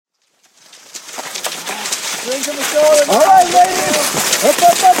to the shoulder. All right, ladies. Up.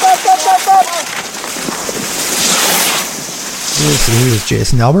 This is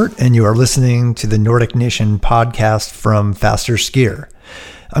Jason Albert, and you are listening to the Nordic Nation podcast from Faster Skier.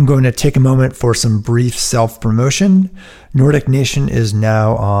 I'm going to take a moment for some brief self-promotion. Nordic Nation is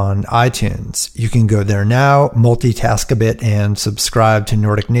now on iTunes. You can go there now, multitask a bit, and subscribe to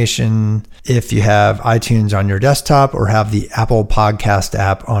Nordic Nation if you have iTunes on your desktop or have the Apple Podcast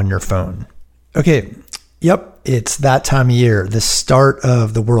app on your phone. Okay, yep, it's that time of year. The start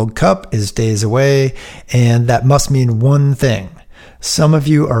of the World Cup is days away, and that must mean one thing. Some of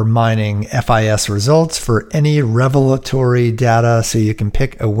you are mining FIS results for any revelatory data so you can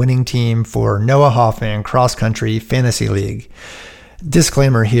pick a winning team for Noah Hoffman Cross Country Fantasy League.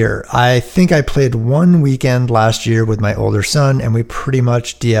 Disclaimer here, I think I played one weekend last year with my older son and we pretty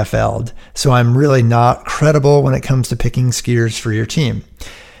much DFL'd, so I'm really not credible when it comes to picking skiers for your team.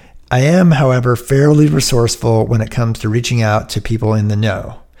 I am, however, fairly resourceful when it comes to reaching out to people in the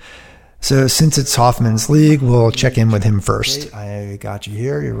know. So since it's Hoffman's league, we'll check in with him first. Okay, I got you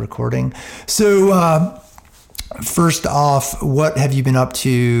here. You're recording. So first off, what have you been up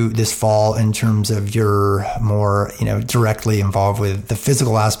to this fall in terms of your more, directly involved with the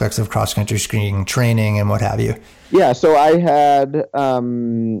physical aspects of cross-country skiing training and what have you? Yeah, so I had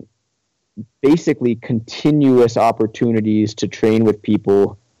basically continuous opportunities to train with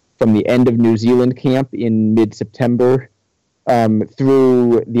people from the end of New Zealand camp in mid-September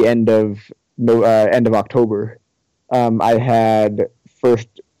through the end of October. I had first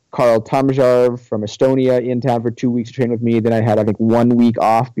Karl Tamjarv from Estonia in town for 2 weeks to train with me. Then I had, 1 week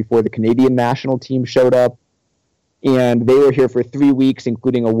off before the Canadian national team showed up. And they were here for 3 weeks,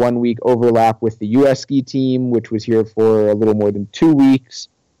 including a 1 week overlap with the U.S. ski team, which was here for a little more than 2 weeks.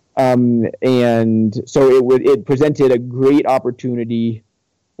 And so it presented a great opportunity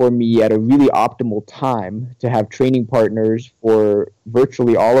for me at a really optimal time to have training partners for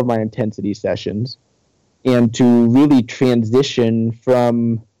virtually all of my intensity sessions and to really transition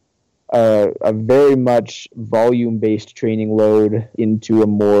from a very much volume-based training load into a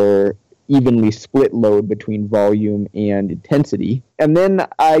more evenly split load between volume and intensity. And then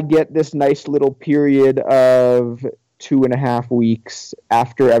I get this nice little period of 2.5 weeks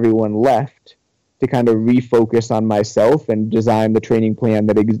after everyone left to kind of refocus on myself and design the training plan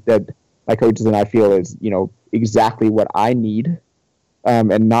that my coaches and I feel is, exactly what I need,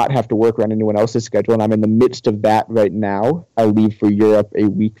 and not have to work around anyone else's schedule. And I'm in the midst of that right now. I leave for Europe a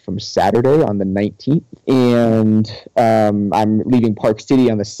week from Saturday on the 19th, and I'm leaving Park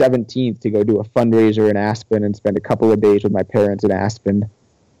City on the 17th to go do a fundraiser in Aspen and spend a couple of days with my parents in Aspen.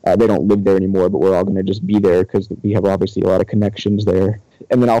 They don't live there anymore, but we're all going to just be there because we have obviously a lot of connections there.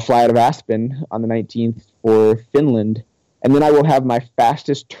 And then I'll fly out of Aspen on the 19th for Finland. And then I will have my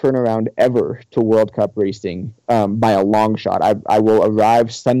fastest turnaround ever to World Cup racing by a long shot. I will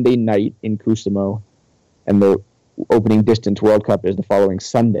arrive Sunday night in Kuusamo, and the opening distance World Cup is the following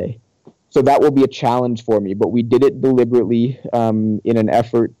Sunday. So that will be a challenge for me, but we did it deliberately in an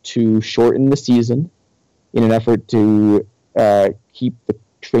effort to shorten the season, in an effort to keep the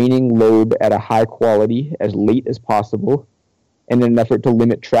training load at a high quality as late as possible, and in an effort to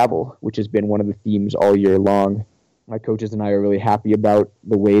limit travel, which has been one of the themes all year long. My coaches and I are really happy about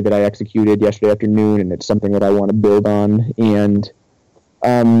the way that I executed yesterday afternoon, and it's something that I want to build on. And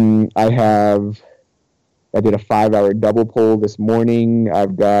I did a 5-hour double pole this morning.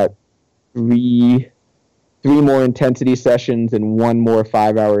 I've got three more intensity sessions and one more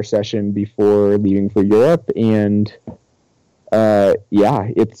 5-hour session before leaving for Europe. And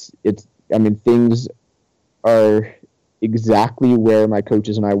things are exactly where my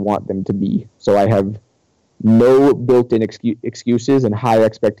coaches and I want them to be. So I have no built-in excuses and high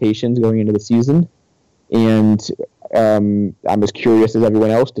expectations going into the season. And I'm as curious as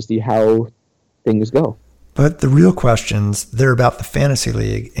everyone else to see how things go. But the real questions, they're about the Fantasy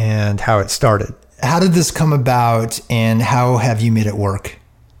League and how it started. How did this come about and how have you made it work?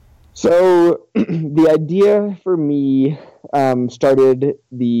 So the idea for me started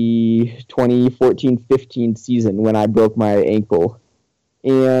the 2014-15 season when I broke my ankle.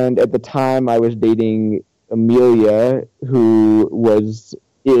 And at the time I was dating Amelia, who was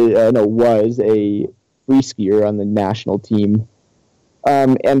a free skier on the national team.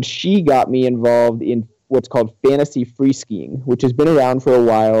 And she got me involved in what's called fantasy free skiing, which has been around for a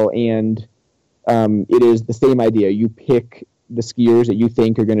while. And it is the same idea. You pick the skiers that you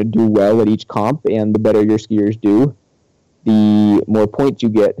think are going to do well at each comp, and the better your skiers do, the more points you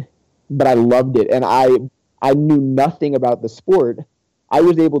get. But I loved it, and I knew nothing about the sport. I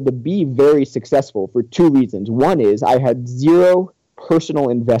was able to be very successful for two reasons. One is I had zero personal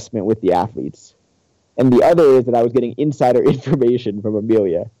investment with the athletes. And the other is that I was getting insider information from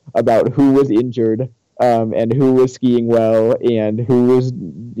Amelia about who was injured, and who was skiing well, and who was,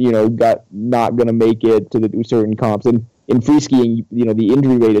 got not going to make it to the certain comps. And in free skiing, the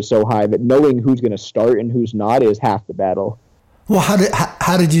injury rate is so high that knowing who's going to start and who's not is half the battle. Well,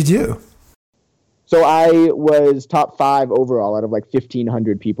 how did you do? So I was top 5 overall out of like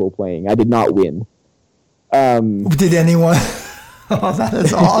 1,500 people playing. I did not win. Did anyone? Oh, that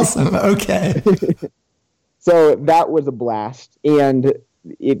is awesome. Okay. So that was a blast, and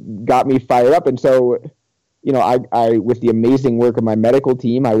it got me fired up. And so, I with the amazing work of my medical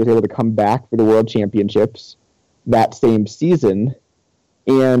team, I was able to come back for the World Championships that same season.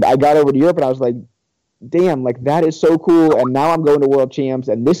 And I got over to Europe, and I was like, damn, like that is so cool. And now I'm going to World Champs,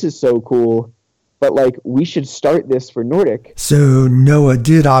 and this is so cool. But like, we should start this for Nordic. So Noah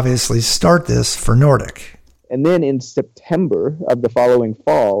did obviously start this for Nordic. And then in September of the following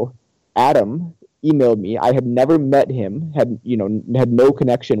fall, Adam emailed me. I had never met him, had no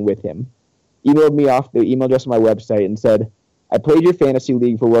connection with him. Emailed me off the email address on my website and said, I played your fantasy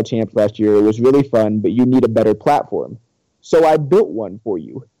league for World Champs last year. It was really fun, but you need a better platform. So I built one for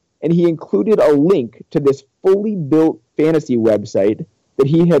you. And he included a link to this fully built fantasy website that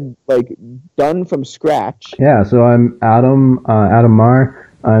he had done from scratch. Yeah, so I'm Adam Marr.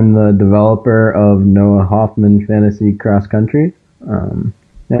 I'm the developer of Noah Hoffman Fantasy Cross Country.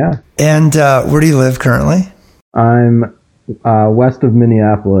 Yeah. And where do you live currently? I'm west of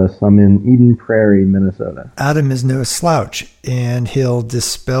Minneapolis. I'm in Eden Prairie, Minnesota. Adam is no slouch, and he'll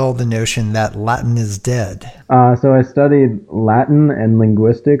dispel the notion that Latin is dead. So I studied Latin and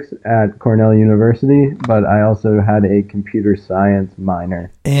linguistics at Cornell University, but I also had a computer science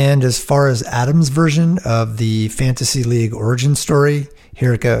minor. And as far as Adam's version of the Fantasy League origin story,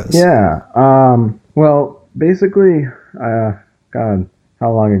 here it goes. Yeah. Well, basically, God,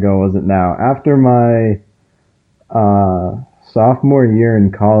 how long ago was it now? After my sophomore year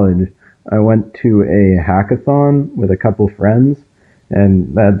in college, I went to a hackathon with a couple friends,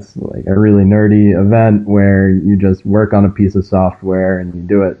 and that's like a really nerdy event where you just work on a piece of software and you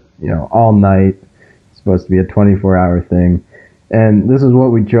do it, all night. It's supposed to be a 24-hour thing. And this is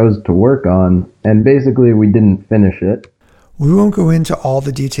what we chose to work on, and basically we didn't finish it. We won't go into all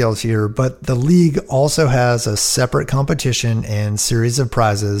the details here, but the league also has a separate competition and series of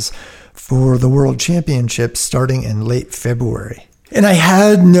prizes for the World Championships starting in late February. And I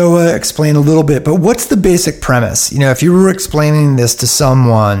had Noah explain a little bit, but what's the basic premise? If you were explaining this to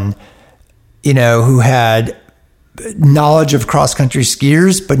someone, who had knowledge of cross-country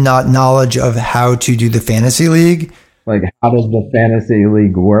skiers, but not knowledge of how to do the fantasy league. Like, how does the fantasy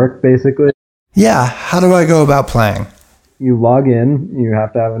league work, basically? Yeah, how do I go about playing? You log in, you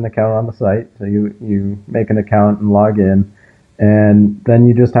have to have an account on the site, so you make an account and log in, and then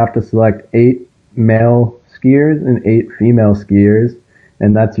you just have to select 8 male skiers and 8 female skiers,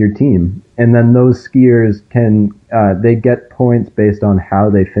 and that's your team. And then those skiers they get points based on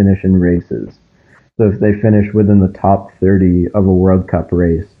how they finish in races. So if they finish within the top 30 of a World Cup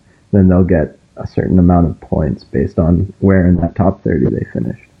race, then they'll get a certain amount of points based on where in that top 30 they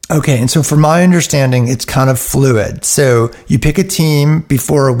finished. Okay, and so from my understanding, it's kind of fluid. So you pick a team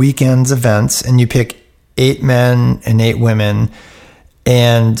before a weekend's events, and you pick 8 men and 8 women,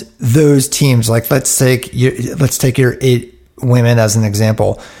 and those teams, like let's take your 8 women as an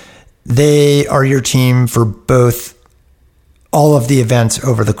example. They are your team for all of the events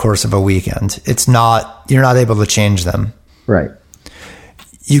over the course of a weekend. You're not able to change them. Right.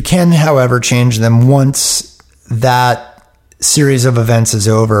 You can, however, change them once that series of events is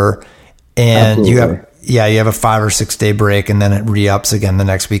over, and Absolutely. you have a 5 or 6 day break, and then it re-ups again the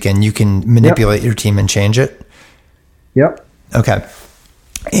next weekend. You can manipulate your team and change it. Yep. Okay.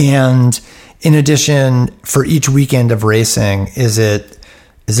 And in addition, for each weekend of racing, is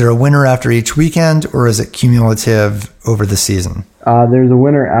there a winner after each weekend, or is it cumulative over the season? There's a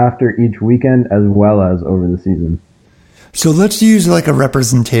winner after each weekend as well as over the season. So let's use like a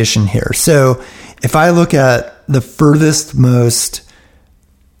representation here. So if I look at the furthest most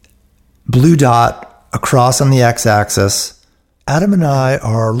blue dot across on the x-axis, Adam and I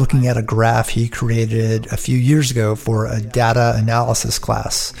are looking at a graph he created a few years ago for a data analysis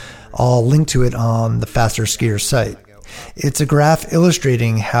class. I'll link to it on the Faster Skier site. It's a graph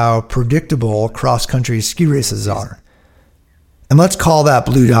illustrating how predictable cross-country ski races are. And let's call that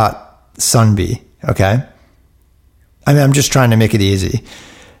blue dot Sunby, okay? I'm just trying to make it easy.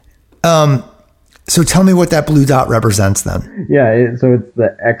 So tell me what that blue dot represents then. Yeah, so it's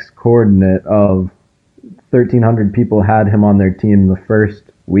the X coordinate of 1,300 people had him on their team the first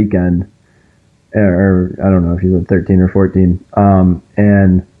weekend, or I don't know if he said 13 or 14,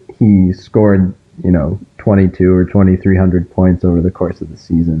 and he scored 22 or 2,300 points over the course of the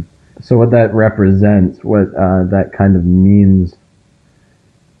season. So what that represents, what that kind of means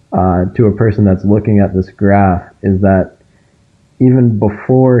to a person that's looking at this graph, is that even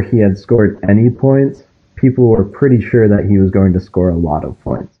before he had scored any points, people were pretty sure that he was going to score a lot of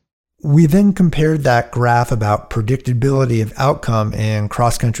points. We then compared that graph about predictability of outcome in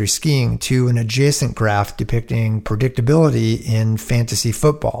cross-country skiing to an adjacent graph depicting predictability in fantasy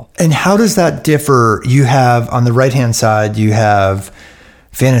football. And how does that differ? You have, on the right-hand side, you have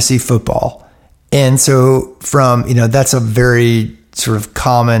fantasy football. And so that's a very sort of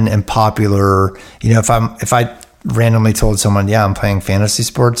common and popular, if I randomly told someone, yeah, I'm playing fantasy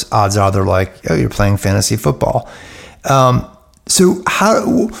sports, odds are they're like, oh, you're playing fantasy football. So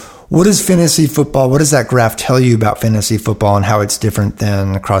what is fantasy football? What does that graph tell you about fantasy football and how it's different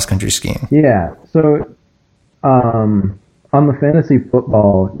than cross-country skiing? Yeah. So on the fantasy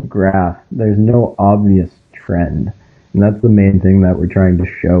football graph, there's no obvious trend. And that's the main thing that we're trying to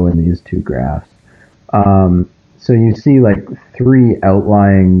show in these two graphs. So you see like 3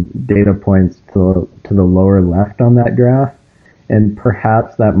 outlying data points to the lower left on that graph. And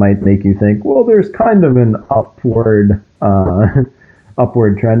perhaps that might make you think, well, there's kind of an upward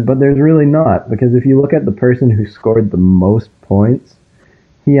trend, but there's really not, because if you look at the person who scored the most points,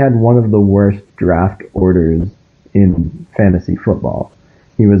 he had one of the worst draft orders in fantasy football.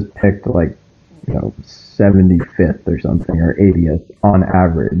 He was picked 75th or something, or 80th on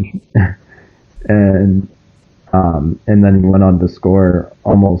average. and then he went on to score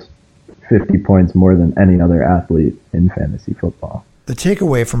almost 50 points more than any other athlete in fantasy football. The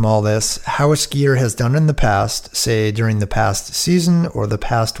takeaway from all this, how a skier has done in the past, say during the past season or the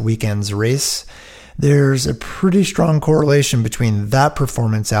past weekend's race, there's a pretty strong correlation between that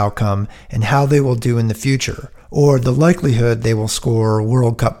performance outcome and how they will do in the future, or the likelihood they will score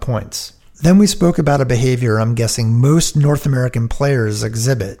World Cup points. Then we spoke about a behavior I'm guessing most North American players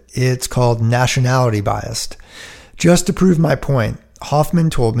exhibit. It's called nationality bias. Just to prove my point, Hoffman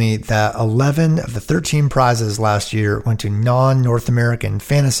told me that 11 of the 13 prizes last year went to non-North American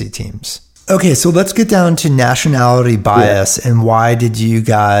fantasy teams. Okay, so let's get down to nationality bias and why did you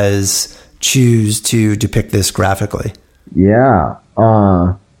guys choose to depict this graphically? Yeah,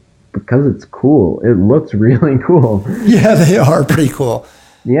 because it's cool. It looks really cool. Yeah, they are pretty cool.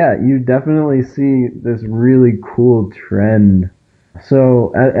 Yeah, you definitely see this really cool trend.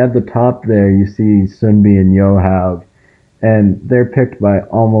 So at the top there, you see Sundby and Johaug, and they're picked by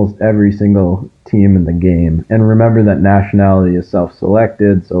almost every single team in the game. And remember that nationality is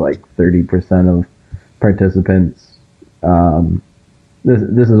self-selected, so 30% of participants.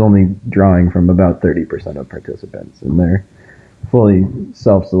 This is only drawing from about 30% of participants, and they're fully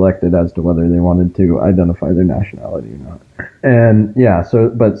self-selected as to whether they wanted to identify their nationality or not. And yeah,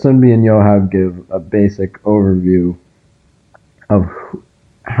 but Sundby and Johaug give a basic overview of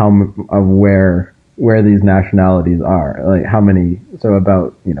where these nationalities are, how many. So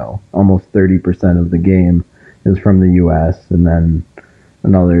about almost 30% of the game is from the U.S. and then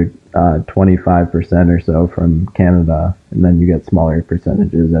another 25% or so from Canada, and then you get smaller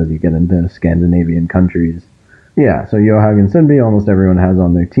percentages as you get into Scandinavian countries. Yeah, so Johaug and Sundby, almost everyone has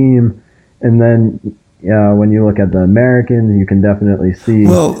on their team, and then when you look at the Americans, you can definitely see.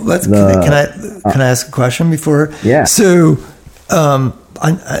 Well, can I ask a question before? Yeah. So, I'm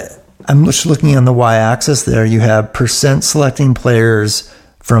just looking on the y-axis there. You have percent selecting players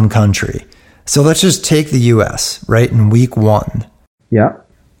from country. So let's just take the U.S., right, in week 1. Yeah.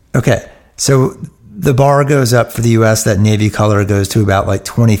 Okay. So the bar goes up for the U.S. That navy color goes to about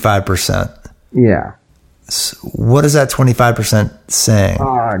 25%. Yeah. So what is that 25% saying?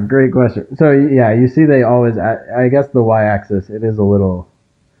 Great question. So yeah, you see they always, I guess the y-axis, it is a little,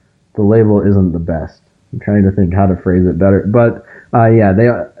 the label isn't the best. I'm trying to think how to phrase it better. But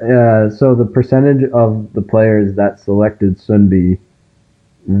so the percentage of the players that selected Sundby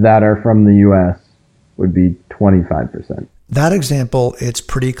that are from the U.S. would be 25%. That example, it's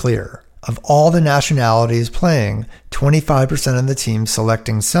pretty clear. Of all the nationalities playing, 25% of the teams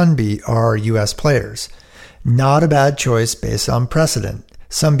selecting Sundby are U.S. players. Not a bad choice based on precedent.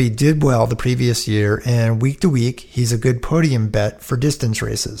 Sundby did well the previous year, and week to week, he's a good podium bet for distance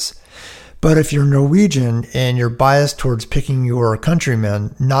races. But if you're Norwegian and you're biased towards picking your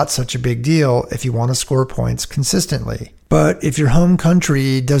countrymen, not such a big deal if you want to score points consistently. But if your home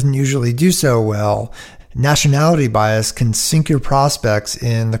country doesn't usually do so well, nationality bias can sink your prospects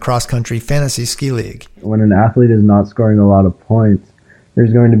in the cross-country fantasy ski league. When an athlete is not scoring a lot of points,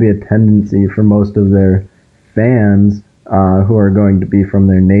 there's going to be a tendency for most of their fans, who are going to be from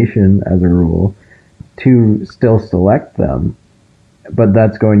their nation as a rule, to still select them. but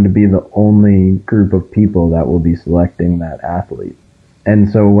that's going to be the only group of people that will be selecting that athlete. And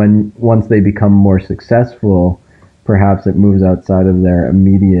so once they become more successful, perhaps it moves outside of their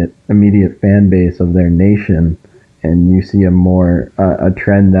immediate fan base of their nation, and you see a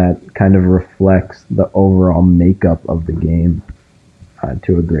trend that kind of reflects the overall makeup of the game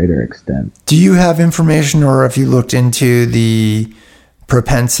to a greater extent. Do you have information, or have you looked into the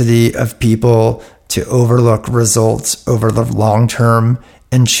propensity of people to overlook results over the long term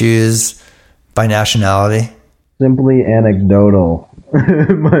and choose by nationality? Simply anecdotal.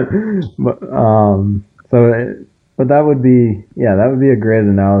 But that would be a great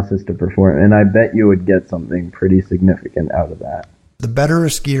analysis to perform, and I bet you would get something pretty significant out of that. The better a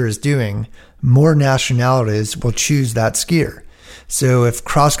skier is doing, more nationalities will choose that skier. So if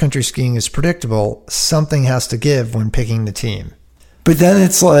cross-country skiing is predictable, something has to give when picking the team. But then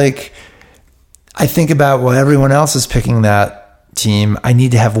it's like, I think about, well, everyone else is picking that team. I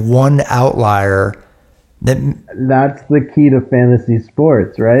need to have one outlier. That's the key to fantasy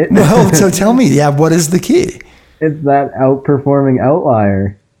sports, right? Well, so tell me, what is the key? It's that outperforming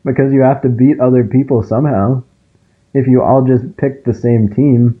outlier, because you have to beat other people somehow. If you all just pick the same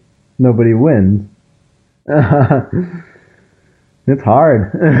team, nobody wins. It's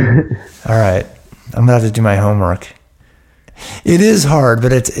hard. All right. I'm going to have to do my homework. It is hard,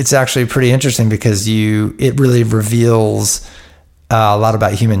 but it's actually pretty interesting because it really reveals a lot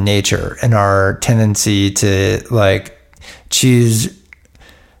about human nature and our tendency to choose,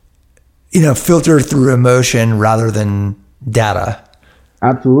 filter through emotion rather than data.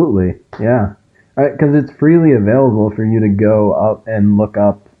 Absolutely. Yeah. Because it's freely available for you to go up and look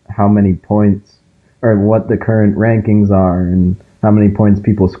up how many points or what the current rankings are and how many points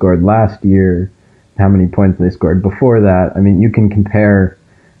people scored last year, how many points they scored before that. I mean, you can compare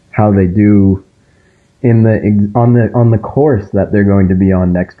how they do on the course that they're going to be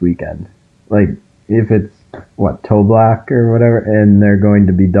on next weekend. Like if it's Toblach or whatever, and they're going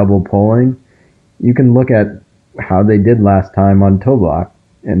to be double polling, you can look at how they did last time on Toblach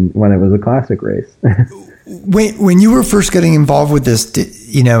and when it was a classic race. When you were first getting involved with this,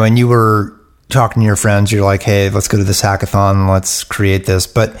 and you were talking to your friends, you're like, hey, let's go to this hackathon, let's create this.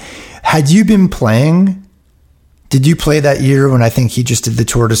 But had you been playing? Did you play that year when I think he just did the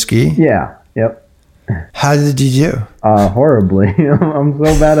Tour de Ski? Yeah. Yep. How did you do? Horribly. I'm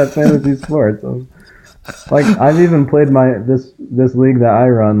so bad at fantasy sports. I've even played this league that I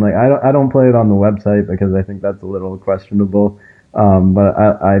run. I don't play it on the website because I think that's a little questionable. But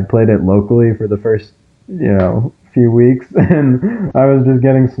I played it locally for the first few weeks, and I was just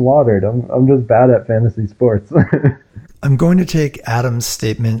getting slaughtered. I'm just bad at fantasy sports. I'm going to take Adam's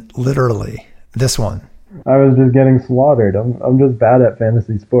statement literally. This one. I was just getting slaughtered. I'm just bad at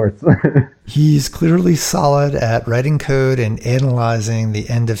fantasy sports. He's clearly solid at writing code and analyzing the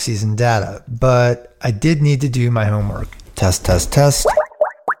end of season data, but I did need to do my homework. Test.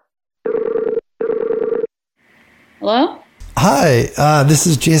 Hello? Hi, this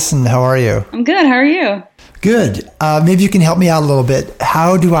is Jason. How are you? I'm good. How are you? Good. Maybe you can help me out a little bit.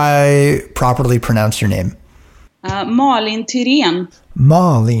 How do I properly pronounce your name? Malin Thyrén.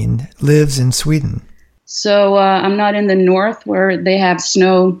 Malin lives in Sweden. So I'm not in the north where they have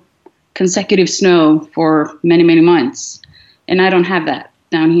consecutive snow for many, many months. And I don't have that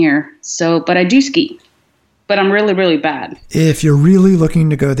down here. But I do ski. But I'm really, really bad. If you're really looking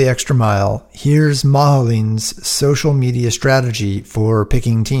to go the extra mile, here's Malin's social media strategy for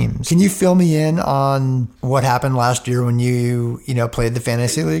picking teams. Can you fill me in on what happened last year when you played the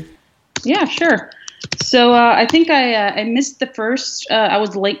fantasy league? Yeah, sure. So I think I missed the first. I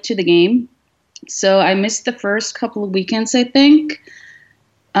was late to the game. So I missed the first couple of weekends, I think.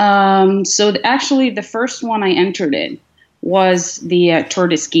 Actually, the first one I entered in was the Tour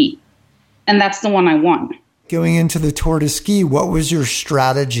de Ski. And that's the one I won. Going into the Tour de Ski, what was your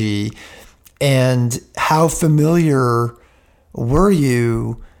strategy and how familiar were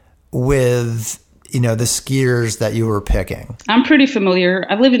you with, the skiers that you were picking? I'm pretty familiar.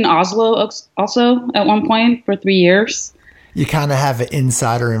 I lived in Oslo also at one point for 3 years. You kind of have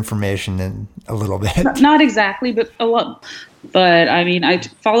insider information in a little bit. Not exactly, but a lot. But I mean, I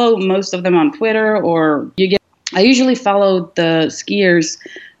follow most of them on Twitter, I usually follow the skiers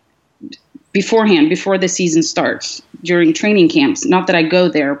beforehand, before the season starts, during training camps. Not that I go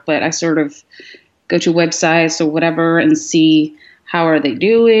there, but I sort of go to websites or whatever and see how are they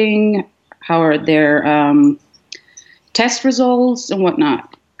doing, how are their test results and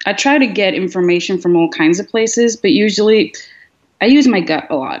whatnot. I try to get information from all kinds of places, but usually I use my gut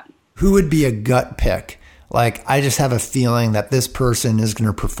a lot. Who would be a gut pick? Like, I just have a feeling that this person is going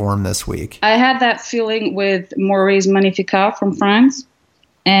to perform this week. I had that feeling with Maurice Magnificat from France,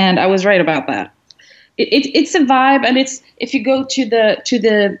 and I was right about that. It's a vibe, and it's if you go to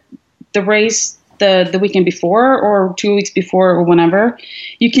the race the weekend before or 2 weeks before or whenever,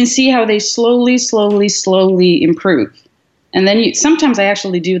 you can see how they slowly improve. And then sometimes I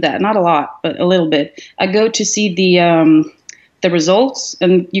actually do that, not a lot, but a little bit. I go to see the results,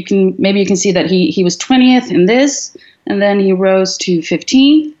 and you can see that he was 20th in this, and then he rose to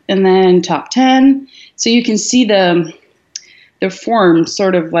 15th, and then top 10. So you can see their form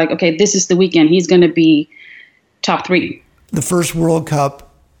sort of like, okay, this is the weekend. He's going to be top 3. The first World Cup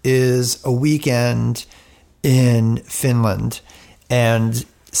is a weekend in Finland, and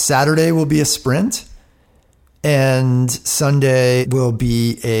Saturday will be a sprint, and Sunday will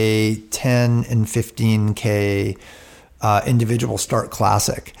be a 10 and 15K individual start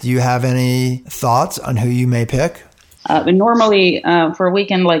classic. Do you have any thoughts on who you may pick? Normally, for a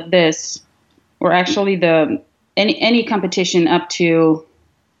weekend like this, or actually any competition up to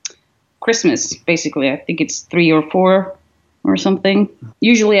Christmas, basically, I think it's 3 or 4 or something.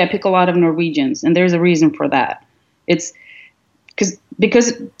 Usually I pick a lot of Norwegians, and there's a reason for that. It's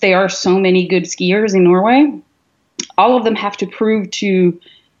because there are so many good skiers in Norway. All of them have to prove to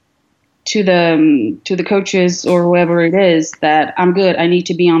the coaches or whoever it is that I'm good. I need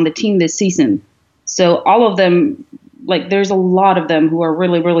to be on the team this season. So all of them, like, there's a lot of them who are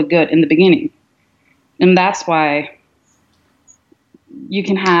really, really good in the beginning. And that's why you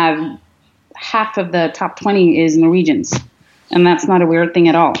can have half of the top 20 is Norwegians. And that's not a weird thing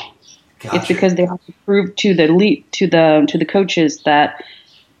at all. Gotcha. It's because they have to prove to the coaches that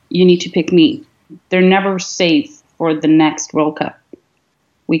you need to pick me. They're never safe for the next World Cup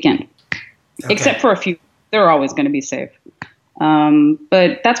weekend. Okay. Except for a few. They're always going to be safe.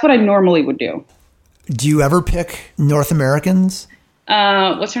 But that's what I normally would do. Do you ever pick North Americans?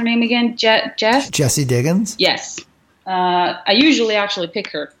 What's her name again? Jess? Jessie Diggins? Yes. I usually actually pick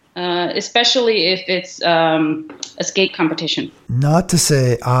her, especially if it's a skate competition. Not to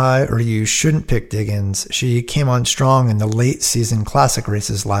say I or you shouldn't pick Diggins. She came on strong in the late season classic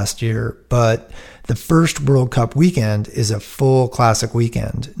races last year, but the first World Cup weekend is a full classic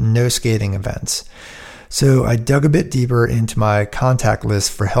weekend, no skating events. So I dug a bit deeper into my contact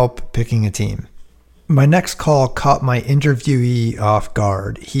list for help picking a team. My next call caught my interviewee off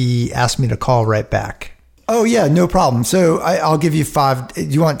guard. He asked me to call right back. Oh, yeah, no problem. So I'll give you 5. Do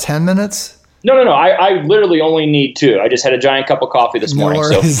you want 10 minutes? No. I literally only need 2. I just had a giant cup of coffee this morning. No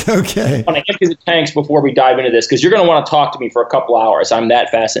worries. So okay. I want to empty the tanks before we dive into this because you're going to want to talk to me for a couple hours. I'm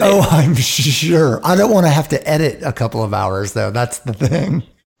that fascinated. Oh, I'm sure. I don't want to have to edit a couple of hours, though. That's the thing.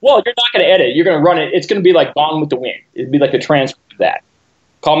 Well, you're not going to edit. You're going to run it. It's going to be like Gone with the Wind. It'd be like a transcript of that.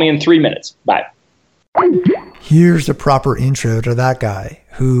 Call me in 3 minutes. Bye. Here's a proper intro to that guy,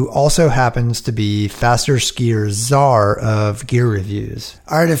 who also happens to be Faster Skier's czar of gear reviews.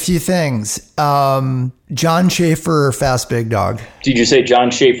 All right, a few things. John Schaefer or Fast Big Dog? Did you say John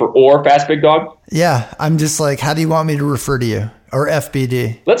Schaefer or Fast Big Dog? Yeah, I'm just like, how do you want me to refer to you? Or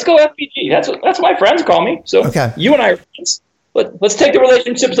FBD? Let's go FBD. That's what my friends call me. So okay. You and I are friends. Let's take the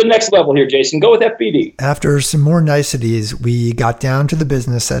relationship to the next level here, Jason. Go with FBD. After some more niceties, we got down to the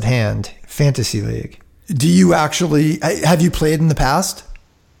business at hand, Fantasy League. Do you actually, have you played in the past?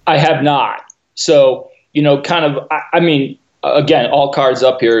 I have not. So, again, all cards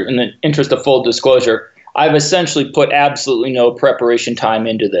up here in the interest of full disclosure. I've essentially put absolutely no preparation time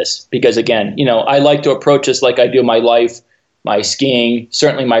into this because, again, I like to approach this like I do my life, my skiing,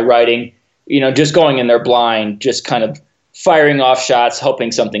 certainly my riding, just going in there blind, just kind of firing off shots,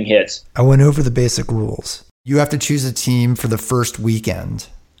 hoping something hits. I went over the basic rules. You have to choose a team for the first weekend.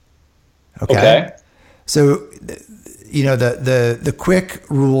 Okay. So, the quick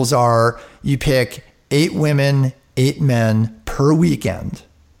rules are you pick 8 women, 8 men per weekend.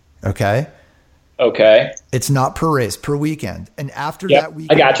 Okay. It's not per race, per weekend. And after that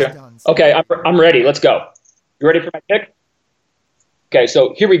weekend, I got you. Okay, I'm ready. Let's go. You ready for my pick? Okay,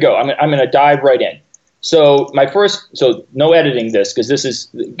 so here we go. I'm going to dive right in. So no editing this because this is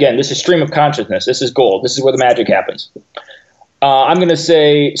stream of consciousness. This is gold. This is where the magic happens. I'm going to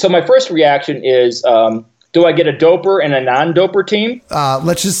say, so my first reaction is, do I get a doper and a non-doper team?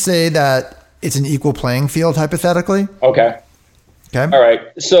 Let's just say that it's an equal playing field, hypothetically. Okay. All right.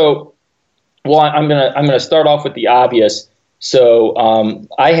 So, I'm gonna start off with the obvious. So,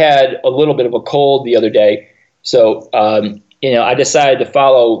 I had a little bit of a cold the other day. So, I decided to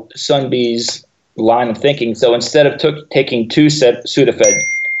follow Sunbee's line of thinking. So instead of taking 2 Sudafed,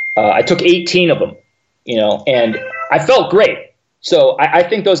 I took 18 of them. And I felt great. So I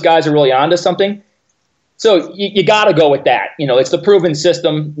think those guys are really onto something. So you got to go with that. It's the proven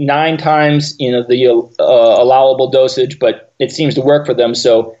system, 9 times, the allowable dosage, but it seems to work for them.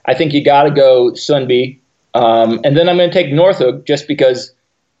 So I think you got to go Sunbi. And then I'm going to take Northug just because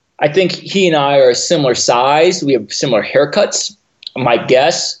I think he and I are a similar size. We have similar haircuts. My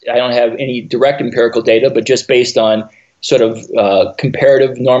guess, I don't have any direct empirical data, but just based on sort of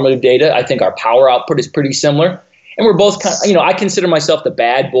comparative normative data, I think our power output is pretty similar. And we're both kind of, I consider myself the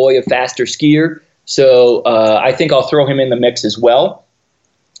bad boy of faster skier. So I think I'll throw him in the mix as well.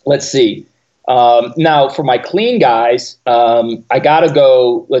 Let's see. Now for my clean guys, I got to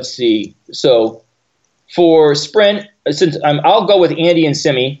go, let's see. So for sprint, since I'll go with Andy and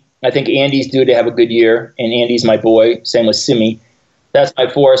Simi. I think Andy's due to have a good year, and Andy's my boy. Same with Simi. That's my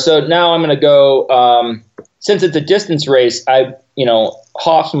 4. So now I'm going to go, since it's a distance race,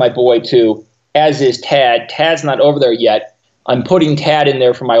 Hoff's my boy too, as is Tad. Tad's not over there yet. I'm putting Tad in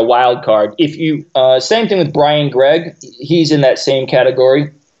there for my wild card. Same thing with Brian Gregg. He's in that same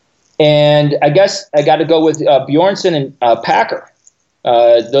category. And I guess I got to go with Bjornsson and Packer.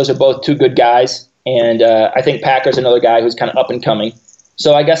 Those are both 2 good guys. And I think Packer's another guy who's kind of up and coming.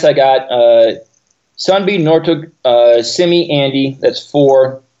 So I guess I got Sunbi, Northug, Simi, Andy. That's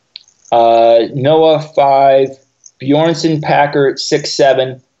 4. Noah 5. Bjornsson, Packer 6,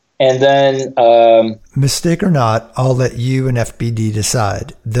 7. And then... Mistake or not, I'll let you and FBD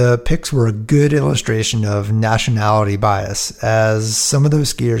decide. The picks were a good illustration of nationality bias, as some of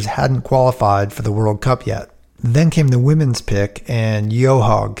those skiers hadn't qualified for the World Cup yet. Then came the women's pick, and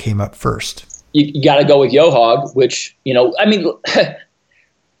Johaug came up first. You got to go with Johaug, which,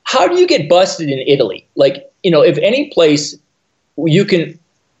 how do you get busted in Italy? If any place you can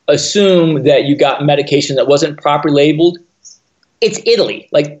assume that you got medication that wasn't properly labeled, it's Italy.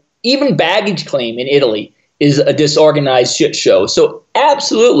 Even baggage claim in Italy is a disorganized shit show. So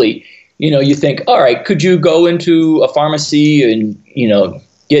absolutely, you think, all right, could you go into a pharmacy and,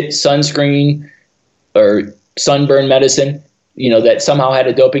 get sunscreen or sunburn medicine, that somehow had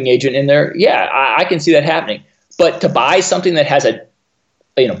a doping agent in there? Yeah, I can see that happening. But to buy something that has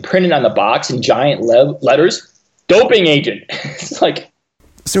printed on the box in giant letters, doping agent. It's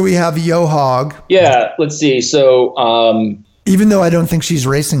So we have Johaug. Yeah, let's see. So, even though I don't think she's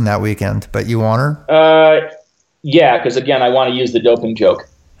racing that weekend, but you want her? Yeah, because again, I want to use the doping joke.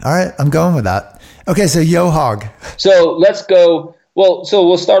 All right, I'm going with that. Okay, so Johaug. So let's go. Well, so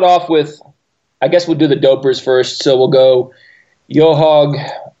we'll start off with, I guess we'll do the dopers first. So we'll go Johaug,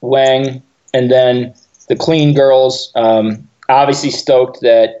 Wang, and then the clean girls. Obviously stoked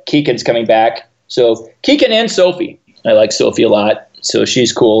that Keegan's coming back. So Keegan and Sophie. I like Sophie a lot, so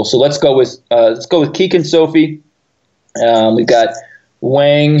she's cool. So let's go with Keegan, Sophie. We've got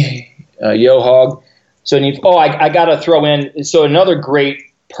Wang, Johaug. So I got to throw in, so another great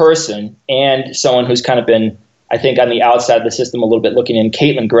person and someone who's kind of been, I think, on the outside of the system a little bit looking in,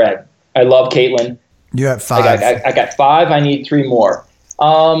 Caitlin Gregg. I love Caitlin. You're at 5. I got 5. I need 3 more.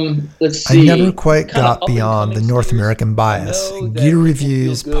 Let's see. I never quite got beyond the North American bias. Gear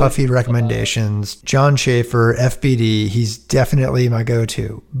reviews, puffy recommendations, John Schaefer, FBD, he's definitely my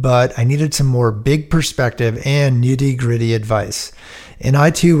go-to. But I needed some more big perspective and nitty-gritty advice. And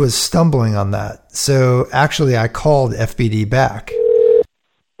I too was stumbling on that. So actually I called FBD back.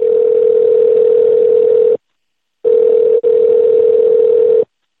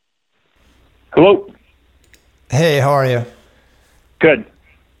 Hello. Hey, how are you? Good.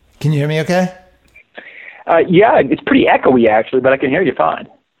 Can you hear me okay? Yeah, it's pretty echoey actually, but I can hear you fine.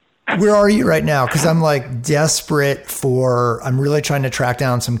 Where are you right now? Because I'm desperate I'm really trying to track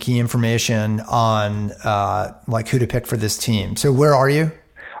down some key information on who to pick for this team. So where are you?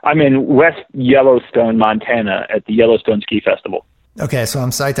 I'm in West Yellowstone, Montana at the Yellowstone Ski Festival. Okay, so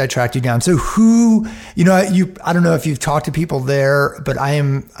I'm psyched I tracked you down. So who, I don't know if you've talked to people there, but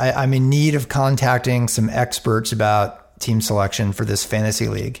I'm in need of contacting some experts about team selection for this fantasy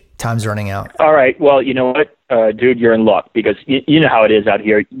league. Time's running out. All right. Well, you know what, dude, you're in luck because you know how it is out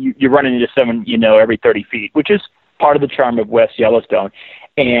here. You're running into someone, every 30 feet, which is part of the charm of West Yellowstone.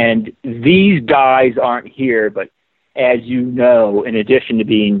 And these guys aren't here, but as you know, in addition to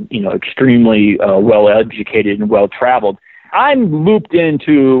being, extremely well-educated and well-traveled, I'm looped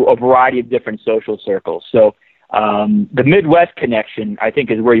into a variety of different social circles. So the Midwest connection, I think,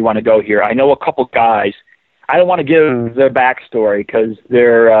 is where you want to go here. I know a couple guys. I don't want to give their backstory because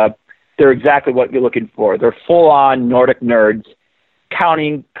they're exactly what you're looking for. They're full-on Nordic nerds,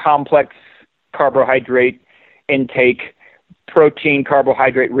 counting complex carbohydrate intake, protein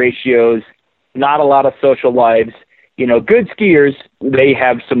carbohydrate ratios, not a lot of social lives. Good skiers, they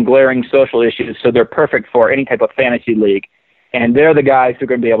have some glaring social issues, so they're perfect for any type of fantasy league. And they're the guys who are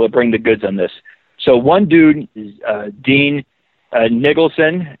going to be able to bring the goods on this. So one dude is Dean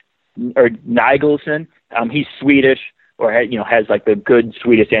Nigelson. He's Swedish, or has like the good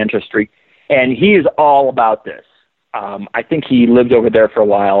Swedish ancestry, and he is all about this. I think he lived over there for a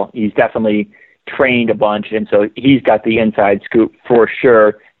while. He's definitely trained a bunch, and so he's got the inside scoop for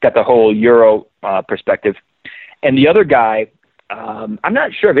sure. Got the whole Euro perspective. And the other guy, I'm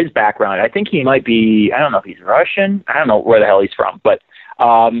not sure of his background. I think he might be. I don't know if he's Russian. I don't know where the hell he's from, but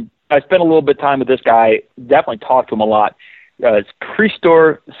I spent a little bit of time with this guy. Definitely talked to him a lot. It's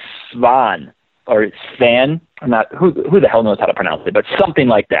Christor Svan. Or Svan, I'm not, who the hell knows how to pronounce it, but something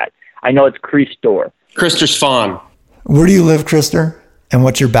like that. I know it's Christor. Christor Svan. Where do you live, Christor? And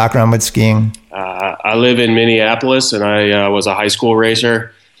what's your background with skiing? I live in Minneapolis, and I was a high school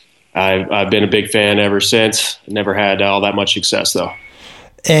racer. I've been a big fan ever since. Never had all that much success, though.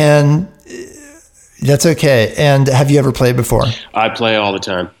 And that's okay. And have you ever played before? I play all the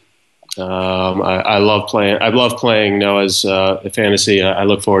time. I love playing. I love playing Noah's fantasy. I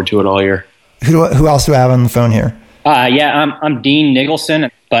look forward to it all year. Who else do I have on the phone here? I'm Dean Nigelson,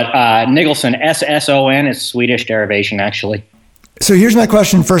 but Nigelson, SSON, is Swedish derivation, actually. So here's my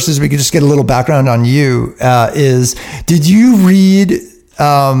question first, as we could just get a little background on you, did you read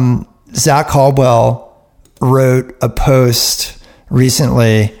Zach Caldwell wrote a post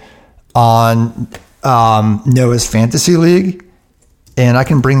recently on Noah's Fantasy League? And I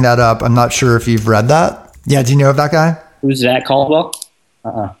can bring that up. I'm not sure if you've read that. Yeah, do you know of that guy? Who's Zach Caldwell?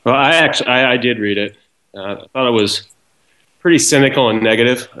 Well, I did read it. I thought it was pretty cynical and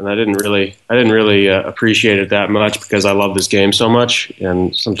negative, and I didn't really appreciate it that much because I love this game so much.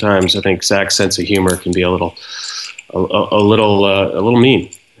 And sometimes I think Zach's sense of humor can be a little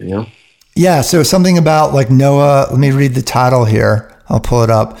mean, you know? Yeah. So something about like Noah. Let me read the title here. I'll pull it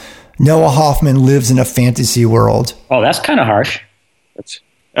up. Noah Hoffman lives in a fantasy world. Oh, that's kind of harsh.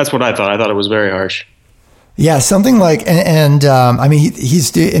 That's what I thought. I thought it was very harsh. Yeah, something like, and I mean,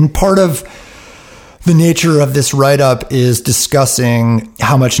 he's in part of the nature of this write-up is discussing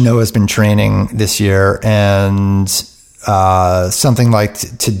how much Noah's been training this year, and something like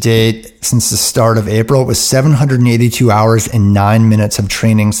to date since the start of April, it was 782 hours and 9 minutes of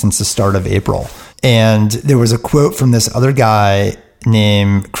training since the start of April. And there was a quote from this other guy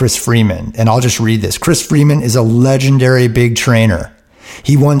named Chris Freeman, and I'll just read this. Chris Freeman is a legendary big trainer.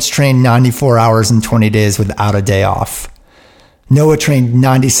 He once trained 94 hours in 20 days without a day off. Noah trained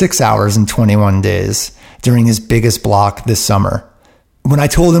 96 hours in 21 days during his biggest block this summer. When I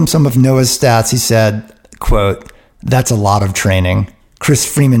told him some of Noah's stats, he said, quote, "That's a lot of training." Chris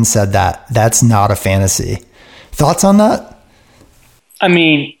Freeman said that. That's not a fantasy. Thoughts on that? I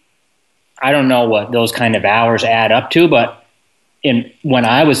mean, I don't know what those kind of hours add up to, but when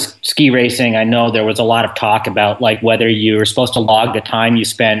I was ski racing, I know there was a lot of talk about like whether you were supposed to log the time you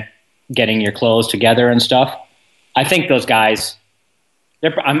spent getting your clothes together and stuff. I think those guys,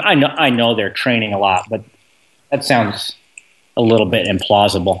 I know they're training a lot, but that sounds a little bit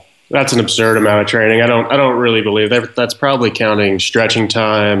implausible. That's an absurd amount of training. I don't really believe that. That's probably counting stretching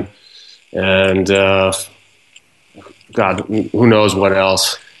time and God, who knows what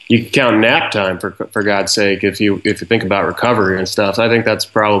else. You can count nap time for God's sake if you think about recovery and stuff. I think that's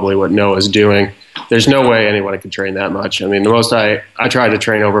probably what Noah's doing. There's no way anyone could train that much. I mean, the most I tried to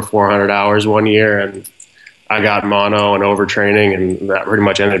train over 400 hours one year, and I got mono and overtraining, and that pretty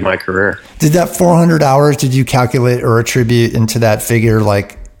much ended my career. Did that 400 hours, did you calculate or attribute into that figure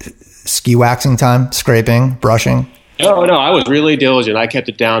like ski waxing time, scraping, brushing? No, I was really diligent. I kept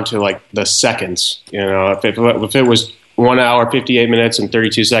it down to like the seconds. You know, if it was 1 hour, 58 minutes, and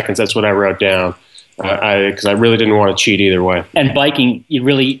 32 seconds, that's what I wrote down. Because I really didn't want to cheat either way. And biking,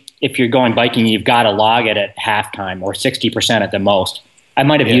 if you're going biking, you've got to log it at halftime or 60% at the most. I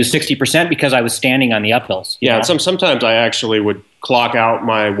might have used 60% because I was standing on the uphills. Yeah, and sometimes I actually would clock out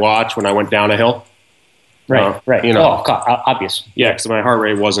my watch when I went down a hill. Right. You know, obvious. Yeah, because my heart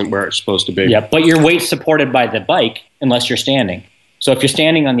rate wasn't where it's supposed to be. Yeah, but your weight's supported by the bike unless you're standing. So if you're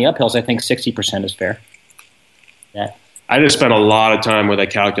standing on the uphills, I think 60% is fair. Yeah. I just spent a lot of time with a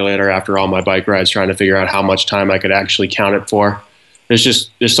calculator after all my bike rides trying to figure out how much time I could actually count it for.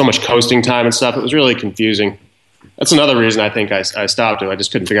 There's so much coasting time and stuff. It was really confusing. That's another reason I think I stopped it. I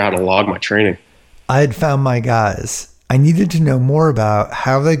just couldn't figure out how to log my training. I had found my guys. I needed to know more about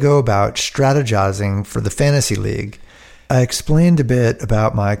how they go about strategizing for the fantasy league. I explained a bit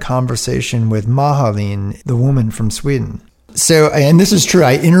about my conversation with Mahalin, the woman from Sweden. So, and this is true,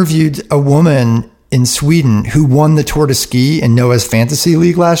 I interviewed a woman in Sweden who won the Tour de Ski in Noah's Fantasy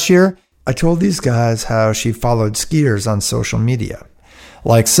League last year. I told these guys how she followed skiers on social media.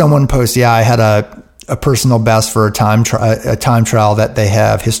 Like someone posted, I had a a personal best for a time trial that they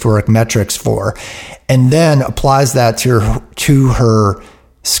have historic metrics for, and then applies that to her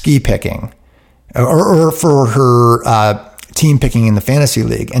ski picking or for her team picking in the fantasy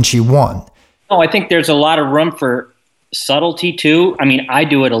league, and she won. Oh, I think there's a lot of room for subtlety too. I mean, I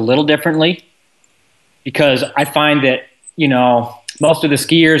do it a little differently because I find that, you know, most of the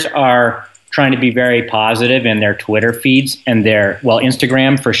skiers are trying to be very positive in their Twitter feeds, and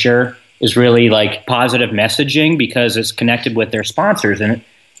Instagram for sure is really like positive messaging because it's connected with their sponsors. And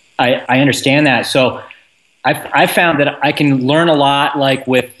I understand that. So I found that I can learn a lot, like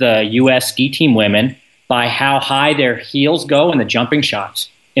with the U.S. ski team women, by how high their heels go in the jumping shots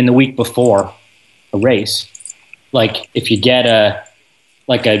in the week before a race. Like if you get a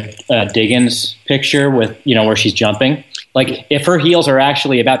Diggins picture with, you know, where she's jumping, like if her heels are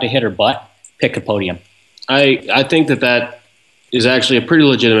actually about to hit her butt, pick a podium. I think that is actually a pretty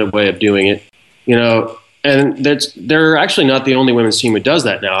legitimate way of doing it, you know, and they're actually not the only women's team who does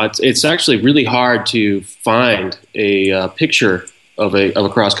that now. It's actually really hard to find a picture of a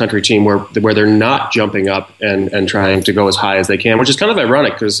cross country team where they're not jumping up and trying to go as high as they can, which is kind of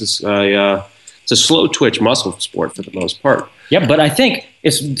ironic because it's a slow twitch muscle sport for the most part. Yeah, but I think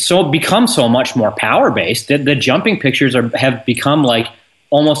it's become so much more power based that the jumping pictures have become like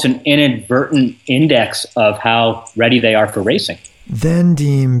almost an inadvertent index of how ready they are for racing. Then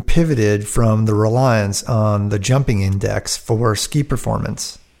Dean pivoted from the reliance on the jumping index for ski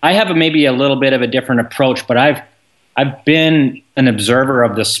performance. I have maybe a little bit of a different approach, but I've been an observer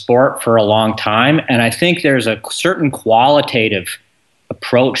of the sport for a long time, and I think there's a certain qualitative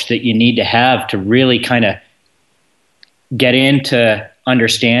approach that you need to have to really kind of get into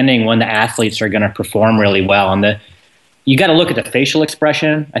understanding when the athletes are going to perform really well. And you got to look at the facial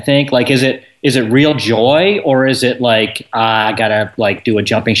expression, I think. Like, is it real joy, or is it like, I got to like do a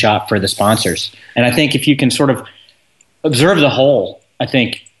jumping shot for the sponsors? And I think if you can sort of observe the whole, I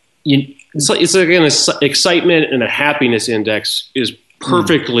think it's like an excitement and a happiness index is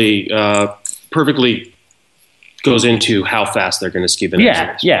perfectly goes into how fast they're going to ski the next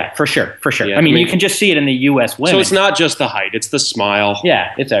race. Yeah, for sure. Yeah, I mean, you can just see it in the U.S. women. So it's not just the height; it's the smile.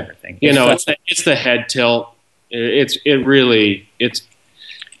 Yeah, it's everything. It's the head tilt. You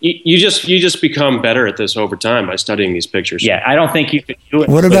just become better at this over time by studying these pictures. Yeah, I don't think you could do it.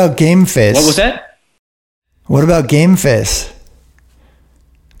 What about game face? What was that? What about game face?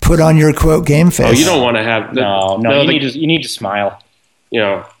 Put on your quote game face. Oh, you don't want to have no. You need to smile.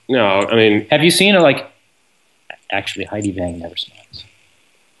 No. I mean, have you seen it? Like, actually, Heidi Wang never smiles.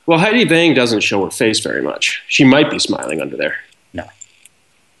 Well, Heidi Wang doesn't show her face very much. She might be smiling under there.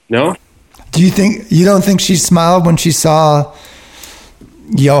 No. You don't think she smiled when she saw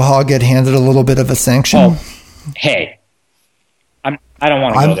Joha get handed a little bit of a sanction? Oh, hey, I don't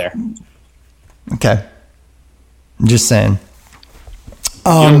want to go there. Okay, I'm just saying.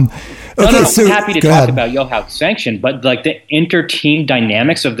 I'm happy to talk about Joha's sanction, but like the inter-team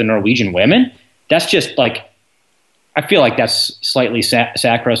dynamics of the Norwegian women, that's just like, I feel like that's slightly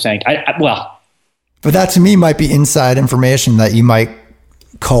sacrosanct. But that to me might be inside information that you might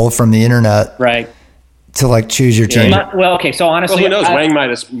cull from the internet, right? To like choose your team. So honestly, who knows? Wang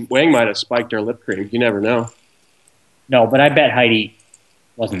might have spiked her lip cream. You never know. No, but I bet Heidi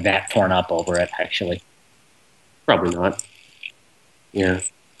wasn't that torn up over it. Actually, probably not. Yeah,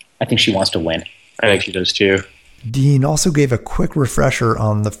 I think she wants to win. I think she does too. Dean also gave a quick refresher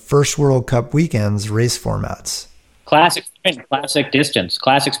on the first World Cup weekend's race formats. Classic sprint, classic distance,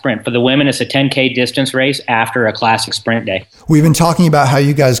 classic sprint. For the women, it's a 10K distance race after a classic sprint day. We've been talking about how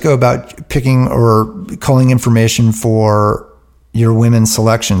you guys go about picking or culling information for your women's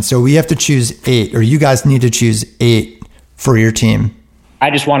selection. So we have to choose 8, or you guys need to choose 8 for your team.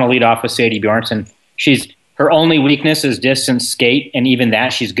 I just want to lead off with Sadie Bjornsson. Her only weakness is distance skate, and even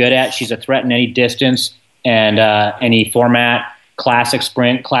that she's good at. She's a threat in any distance and any format, classic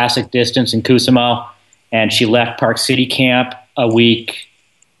sprint, classic distance in Kuusamo. And she left Park City camp a week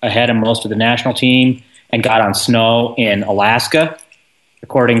ahead of most of the national team and got on snow in Alaska,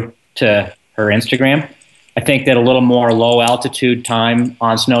 according to her Instagram. I think that a little more low altitude time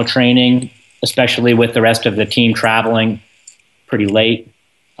on snow training, especially with the rest of the team traveling pretty late,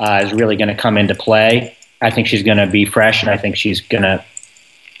 is really going to come into play. I think she's going to be fresh, and I think she's going to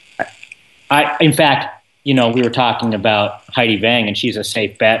in fact, we were talking about Heidi Wang, and she's a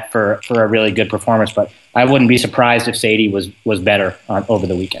safe bet for a really good performance, but I wouldn't be surprised if Sadie was better over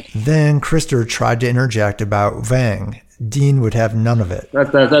the weekend. Then Krister tried to interject about Wang. Dean would have none of it.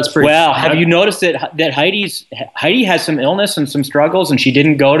 That's pretty. Well, have you noticed that Heidi has some illness and some struggles, and she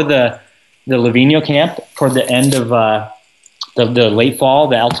didn't go to the Livigno camp for the end of the late fall,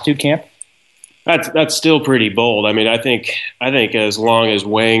 the altitude camp? That's still pretty bold. I mean, I think as long as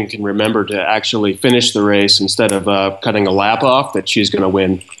Wang can remember to actually finish the race instead of cutting a lap off, that she's going to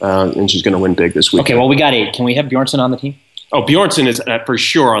win, and she's going to win big this week. Okay, well, we got 8. Can we have Bjornsson on the team? Oh, Bjornsson is for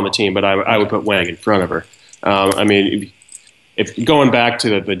sure on the team, but I would put Wang in front of her. I mean, if going back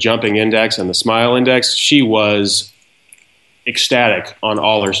to the jumping index and the smile index, she was ecstatic on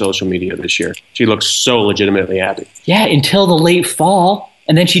all her social media this year. She looks so legitimately happy. Yeah, until the late fall.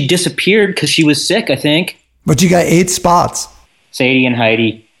 And then she disappeared because she was sick, I think. But you got 8 spots. Sadie and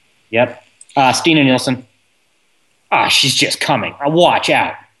Heidi. Yep. Stina Nilsson. She's just coming. Watch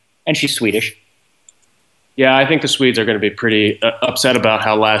out. And she's Swedish. Yeah, I think the Swedes are going to be pretty upset about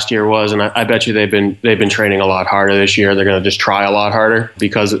how last year was, and I bet you they've been training a lot harder this year. They're going to just try a lot harder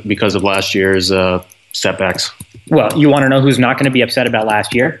because of last year's setbacks. Well, you want to know who's not going to be upset about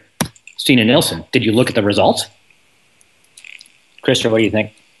last year? Stina Nilsson. Did you look at the results? Krista, what do you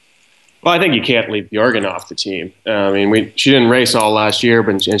think? Well, I think you can't leave Bjorgen off the team. I mean, she didn't race all last year,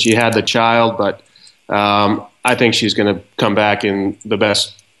 and she had the child, but I think she's going to come back in the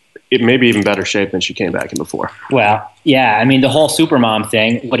best, maybe even better shape than she came back in before. Well, yeah, I mean, the whole supermom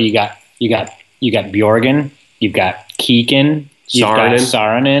thing. What do you got? You got Bjorgen. You've got Keegan. You've got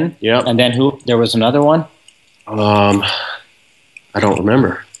Saarinen. Yeah, and then who? There was another one. I don't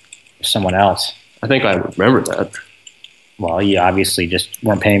remember. Someone else. I think I remember that. Well, you obviously just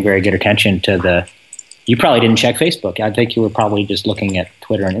weren't paying very good attention to the. You probably didn't check Facebook. I think you were probably just looking at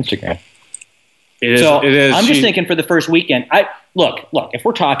Twitter and Instagram. It is. I'm just thinking for the first weekend. Look. If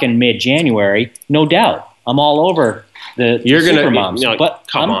we're talking mid-January, no doubt, I'm all over the Supermoms. But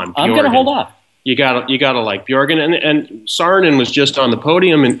come on, I'm going to hold off. You gotta like Bjorgen and Saarinen was just on the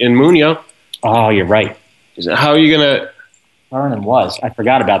podium in Munio. Oh, you're right. How are you gonna? Saarinen was. I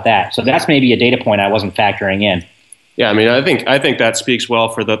forgot about that. So that's maybe a data point I wasn't factoring in. Yeah, I mean, I think that speaks well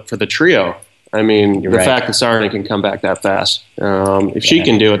for the trio. I mean, the fact that Saarinen can come back that fast. If she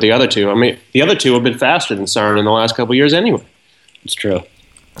can do it, the other two have been faster than Saarinen in the last couple of years anyway. It's true.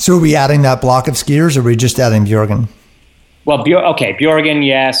 So are we adding that block of skiers, or are we just adding Bjorgen? Well, Bjorgen,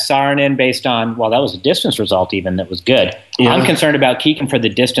 yes. Saarinen, based on, that was a distance result even that was good. Yeah. I'm concerned about Keegan for the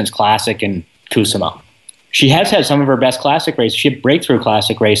distance classic in Kusama. She has had some of her best classic races. She had breakthrough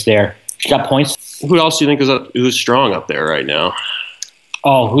classic race there. She got points. Who else do you think who's strong up there right now?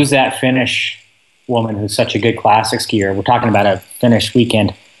 Oh, who's that Finnish woman who's such a good classic skier? We're talking about a Finnish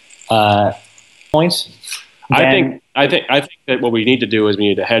weekend. Points. I think that what we need to do is we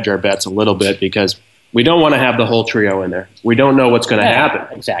need to hedge our bets a little bit because we don't want to have the whole trio in there. We don't know what's going to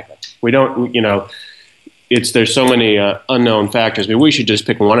happen. Exactly. We don't. There's so many unknown factors. I mean, we should just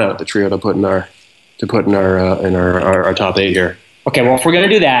pick one out of the trio to put in our top 8 here. Okay. Well, if we're going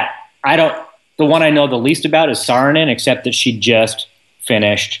to do that, the one I know the least about is Saarinen, except that she just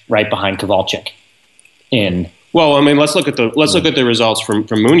finished right behind Kowalczyk. Well, I mean, let's look at the results from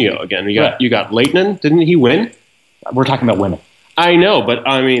Munio again. You got Lehtinen, didn't he win? We're talking about women. I know, but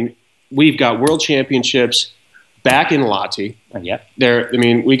I mean, we've got world championships back in Lahti. Yep.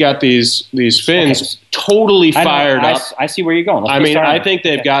 We got these Finns totally fired up. I see where you're going. I think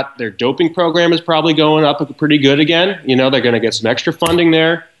they've got their doping program is probably going up pretty good again. They're going to get some extra funding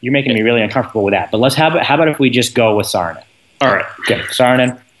there. You're making me really uncomfortable with that. But how about if we just go with Saarinen? All right. Okay,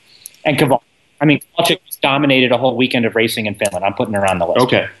 Saarinen and Kowalczyk. Kowalczyk dominated a whole weekend of racing in Finland. I'm putting her on the list.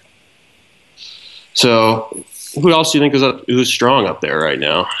 Okay. So, who else do you think who's strong up there right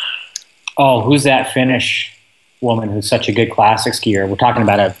now? Oh, who's that Finnish woman who's such a good classic skier? We're talking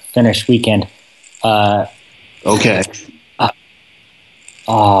about a Finnish weekend. Okay.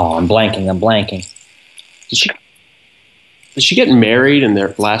 I'm blanking. Did she get married and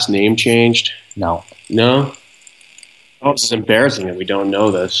their last name changed? No. Oh, this is embarrassing that we don't know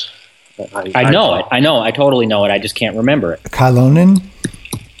this. I know it. I totally know it. I just can't remember it. Kailonen?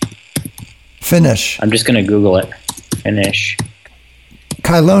 Finnish. I'm just going to Google it. Finnish.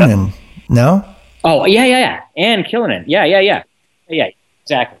 Kailonen. No? Oh, yeah. And Killinen. Yeah.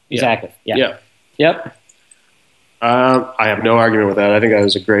 Exactly. Yeah. Yep. I have no argument with that. I think that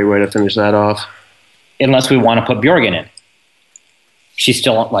was a great way to finish that off. Unless we want to put Bjorgen in. She's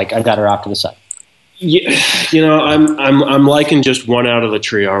still I got her off to the side. Yeah, I'm liking just one out of the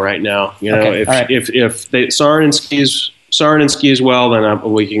trio right now. If Saarinen skis well, then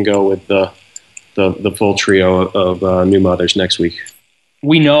we can go with the full trio of new mothers next week.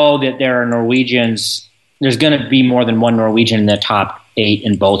 We know that there are Norwegians. There's going to be more than one Norwegian in the top 8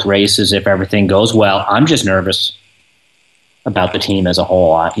 in both races if everything goes well. I'm just nervous about the team as a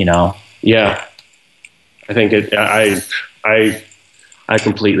whole. Yeah, I think I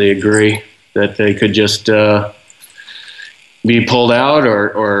completely agree that they could just be pulled out,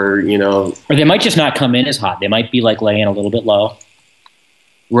 or they might just not come in as hot. They might be like laying a little bit low.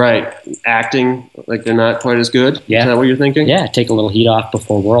 Right, acting like they're not quite as good. Yeah. Is that what you're thinking? Yeah, take a little heat off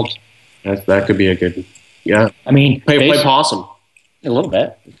before Worlds. That could be a good. Yeah, I mean, play possum a little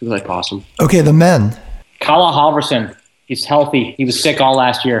bit. Play possum. Okay, the men. Kalle Halvorsen, he's healthy. He was sick all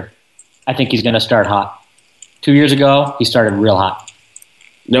last year. I think he's going to start hot. 2 years ago, he started real hot.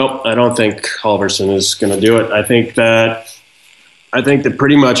 Nope, I don't think Halvorsen is going to do it. I think that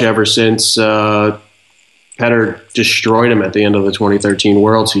pretty much ever since Petter destroyed him at the end of the 2013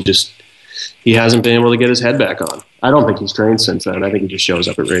 Worlds, he hasn't been able to get his head back on. I don't think he's trained since then. I think he just shows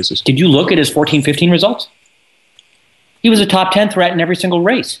up at races. Did you look at his 14-15 results? He was a top 10 threat in every single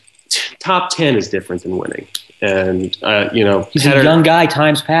race. Top 10 is different than winning. And he's a young guy.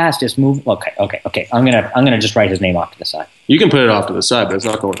 Time's past. Just move. Okay. I'm gonna just write his name off to the side. You can put it off to the side, but it's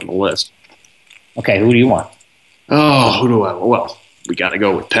not going on the list. Okay, who do you want? Oh, who do I? Well, we got to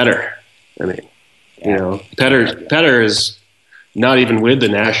go with Petter. I mean, Petter is not even with the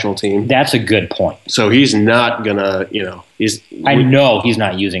national team. That's a good point. So he's not gonna. I know he's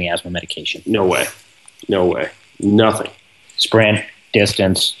not using asthma medication. No way. Nothing. Sprint,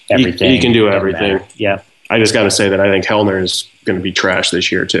 distance, everything. He can do everything. Yeah. I just got to say that I think Hellner is going to be trash this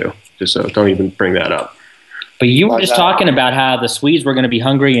year too. Just so don't even bring that up. But you were just talking about how the Swedes were going to be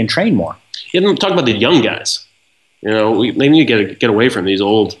hungry and train more. You didn't talk about the young guys. They need to get away from these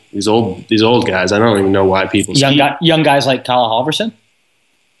old guys. I don't even know why people young guys like Kalle Halvorsen.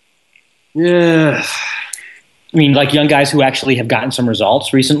 Yeah. I mean, like young guys who actually have gotten some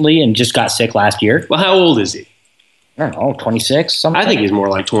results recently and just got sick last year. Well, how old is he? I don't know, 26, something. I think he's more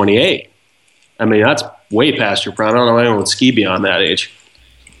like 28. I mean, that's way past your prime. I don't know anyone would ski beyond that age.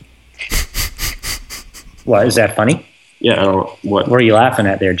 What, is that funny? Yeah, I don't know. What are you laughing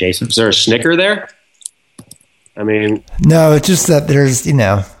at there, Jason? Is there a snicker there? I mean... No, it's just that there's,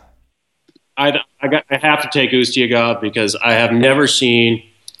 I have to take Ustiagov because I have never seen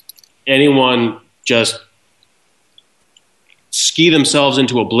anyone just ski themselves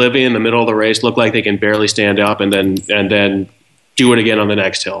into oblivion in the middle of the race, look like they can barely stand up, and then do it again on the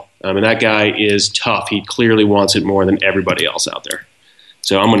next hill. I mean, that guy is tough. He clearly wants it more than everybody else out there.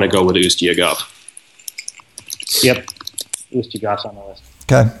 So I'm going to go with Ustiagov. Yep. Ustiagov's on the list.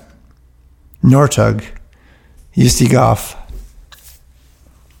 Okay. Northug. Ustiagov.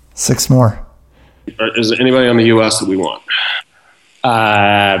 6 more. Is there anybody on the U.S. that we want?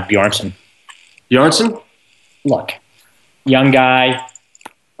 Bjornsson. Bjornsson? Look, young guy,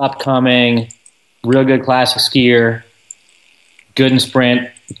 upcoming, real good classic skier, good in sprint,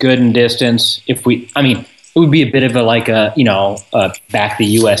 good in distance. It would be a bit of a back the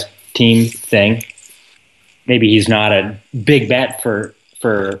U.S. team thing. Maybe he's not a big bet for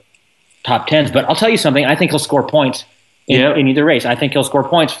top 10s, but I'll tell you something. I think he'll score points in either race. I think he'll score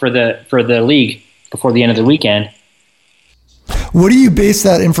points for the league before the end of the weekend. What do you base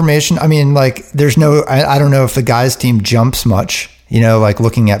that information? I mean, there's no, I don't know if the guys' team jumps much,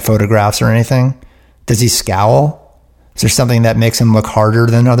 looking at photographs or anything. Does he scowl? Is there something that makes him look harder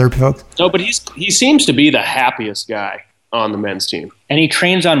than other folks? No, but he seems to be the happiest guy on the men's team. And he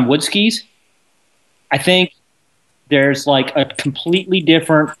trains on wood skis. I think there's a completely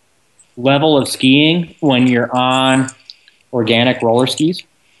different level of skiing when you're on organic roller skis.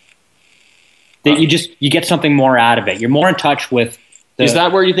 That you get something more out of it. You're more in touch with. Is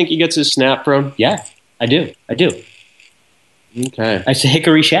that where you think he gets his snap from? Yeah, I do. Okay. It's a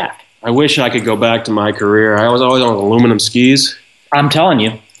hickory shaft. I wish I could go back to my career. I was always on aluminum skis. I'm telling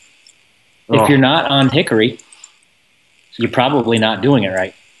you, if you're not on hickory, you're probably not doing it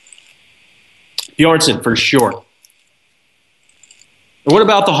right. Bjornsson, for sure. And what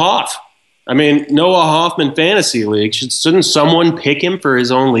about the Hoff? I mean, Noah Hoffman Fantasy League. Shouldn't someone pick him for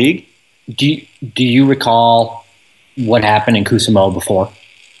his own league? Do you recall what happened in Kuusamo before?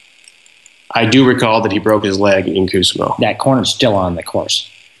 I do recall that he broke his leg in Kuusamo. That corner's still on the course.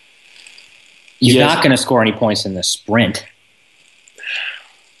 He's not going to score any points in the sprint.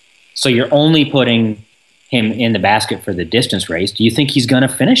 So you're only putting him in the basket for the distance race. Do you think he's going to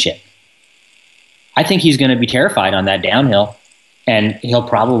finish it? I think he's going to be terrified on that downhill, and he'll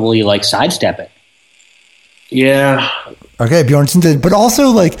probably sidestep it. Yeah. Okay, Bjornsson did. But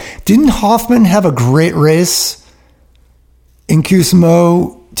also, didn't Hoffman have a great race in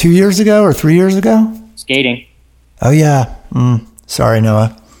Kuusamo 2 years ago or 3 years ago? Skating. Oh, yeah. Sorry,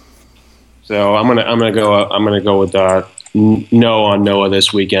 Noah. So I'm gonna go with no on Noah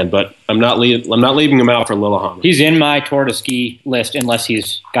this weekend, but I'm not leaving him out for Lillehammer. He's in my Tour de Ski list unless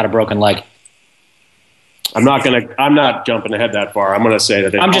he's got a broken leg. I'm not jumping ahead that far. I'm gonna say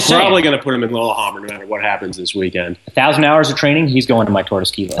that I'm probably gonna put him in Lillehammer no matter what happens this weekend. 1,000 hours of training, he's going to my Tour de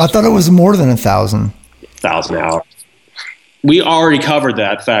Ski list. I thought it was more than 1,000. 1,000 hours. We already covered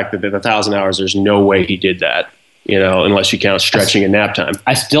that fact that the 1,000 hours. There's no way he did that. Unless you count stretching and nap time.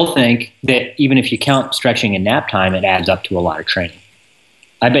 I still think that even if you count stretching and nap time, it adds up to a lot of training.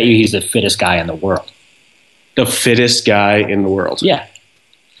 I bet you he's the fittest guy in the world. The fittest guy in the world? Yeah.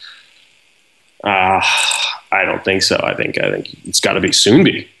 I don't think so. I think it's got to be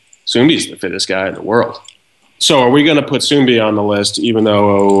Soonby. Soonby's the fittest guy in the world. So are we going to put Soonby on the list, even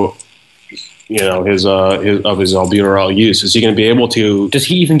though his albuterol use? Is he going to be able to? Does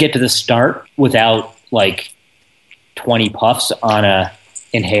he even get to the start without 20 puffs on a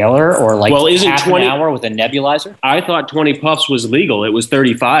inhaler or half an hour with a nebulizer? I thought 20 puffs was legal. It was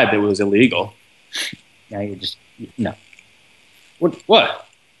 35 that was illegal. Now you're just no. What?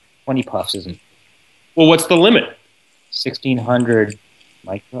 20 puffs isn't. Well, what's the limit? 1,600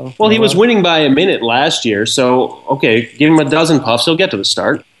 micro. Well, he was winning by a minute last year, so okay, give him a dozen puffs, he'll get to the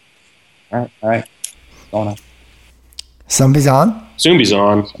start. All right. Going on. Soonby's on? Soonby's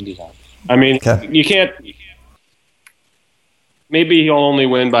on. I mean, okay. You can't. Maybe he'll only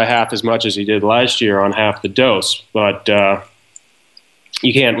win by half as much as he did last year on half the dose, but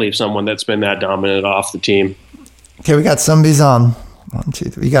you can't leave someone that's been that dominant off the team. Okay, we got Soonby's on. 1, 2,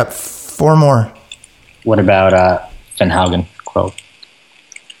 3. We got 4 more. What about Finhagen Crow?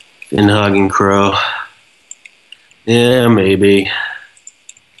 Finhagen Crow. Yeah, maybe.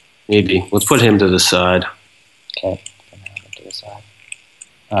 Let's put him to the side. Okay, to the side.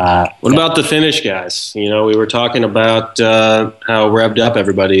 What about the Finnish guys? We were talking about how revved up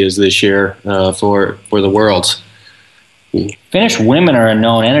everybody is this year for the Worlds. Finnish women are a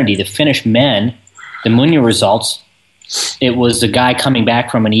known entity. The Finnish men, the Munya results, it was the guy coming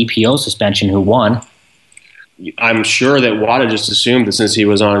back from an EPO suspension who won. I'm sure that Wada just assumed that since he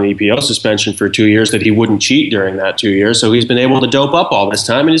was on an EPO suspension for 2 years that he wouldn't cheat during that 2 years, so he's been able to dope up all this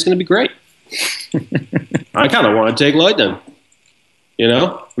time, and he's going to be great. I kind of want to take Leutnant.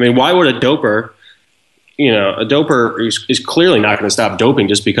 I mean, why would a doper is clearly not going to stop doping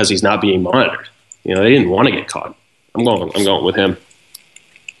just because he's not being monitored. They didn't want to get caught. I'm going with him.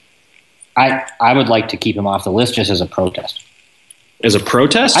 I would like to keep him off the list just as a protest. As a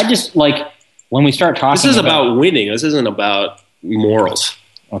protest? I just when we start talking. This is about winning. This isn't about morals.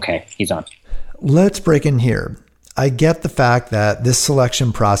 Okay, he's on. Let's break in here. I get the fact that this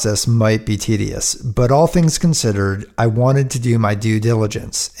selection process might be tedious, but all things considered, I wanted to do my due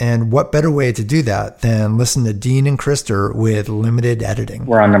diligence. And what better way to do that than listen to Dean and Krister with limited editing?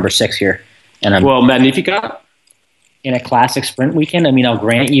 We're on number 6 here. And Magnificat? In a classic sprint weekend, I mean, I'll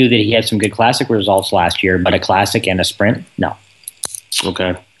grant you that he had some good classic results last year, but a classic and a sprint, no.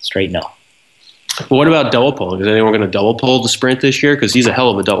 Okay. Straight no. Well, what about double pole? Is anyone going to double pole the sprint this year? Because he's a hell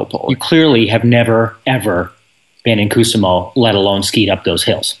of a double pole. You clearly have never, ever been in Kusamo, let alone skied up those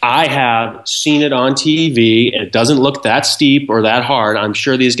hills. I have seen it on TV. It doesn't look that steep or that hard. I'm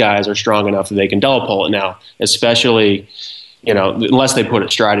sure these guys are strong enough that they can double pole it now, especially, unless they put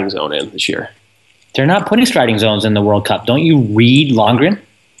a striding zone in this year. They're not putting striding zones in the World Cup. Don't you read Longren?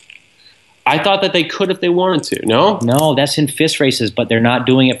 I thought that they could if they wanted to. No? No, that's in FIS races, but they're not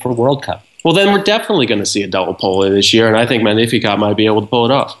doing it for World Cup. Well, then we're definitely going to see a double pole this year, and I think Magnificat might be able to pull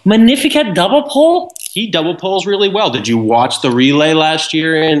it off. Magnificat double pole? He double poles really well. Did you watch the relay last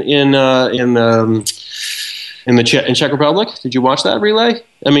year in Czech Republic? Did you watch that relay?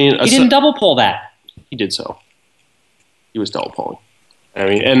 I mean, he didn't double pole that. He did so. He was double poling. I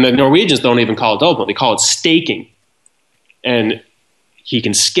mean, and the Norwegians don't even call it double pole; they call it staking. And he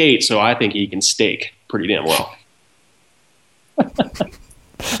can skate, so I think he can stake pretty damn well.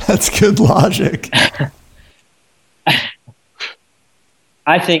 That's good logic.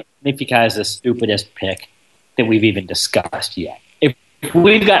 I think Magnificat is the stupidest pick that we've even discussed yet. If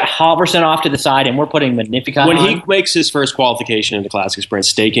we've got Halverson off to the side and we're putting Magnificat when on, he makes his first qualification into Classic Sprint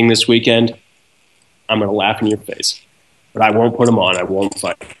staking this weekend, I'm going to laugh in your face. But I won't put him on. I won't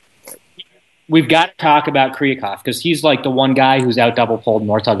fight. We've got to talk about Kryakov because he's like the one guy who's out double poled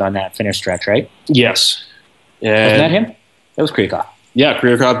Northug on that finish stretch, right? Yes. Wasn't that him? That was Kryakov. Yeah,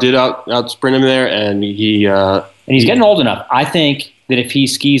 Kryakov did out sprint him there, and he's getting old enough. I think that if he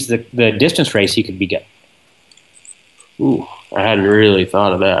skis the distance race, he could be good. Ooh, I hadn't really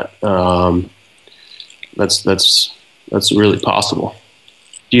thought of that. That's really possible.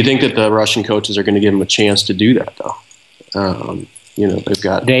 Do you think that the Russian coaches are going to give him a chance to do that, though?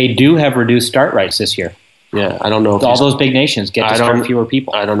 They do have reduced start rights this year. Yeah, I don't know if all those big nations get to start fewer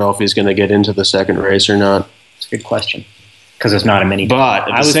people. I don't know if he's going to get into the second race or not. It's a good question because it's not a mini. But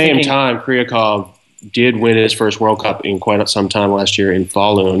at the same time, Kryakov did win his first World Cup in quite some time last year in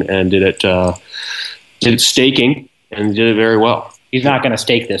Falun, and did it staking and did it very well. He's not going to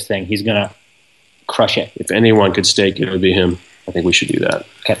stake this thing. He's going to crush it. If anyone could stake it, would be him. I think we should do that.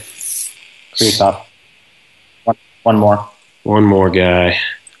 Okay. Krejcikov. One more. One more guy.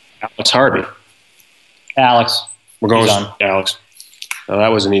 Alex Harvey. Alex. We're going with Alex. Oh, that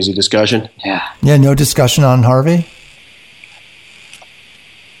was an easy discussion. Yeah. Yeah, no discussion on Harvey?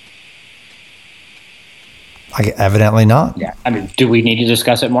 Evidently not. Yeah. I mean, do we need to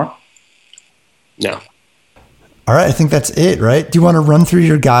discuss it more? No. All right, I think that's it, right? Do you want to run through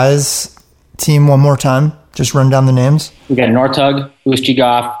your guys' team one more time? Just run down the names. We got Northug,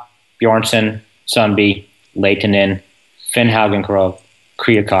 Ustjugov, Bjornsson, Sundby, Lehtinen, Finn Haugenkrog,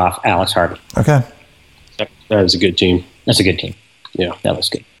 Krejcikov, Alex Harvey. Okay. That is a good team. That's a good team. Yeah. That was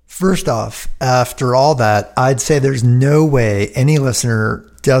good. First off, after all that, I'd say there's no way any listener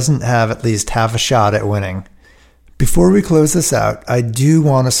doesn't have at least half a shot at winning. Before we close this out, I do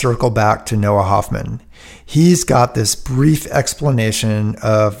want to circle back to Noah Hoffman. He's got this brief explanation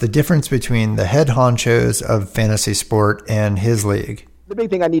of the difference between the head honchos of fantasy sport and his league. The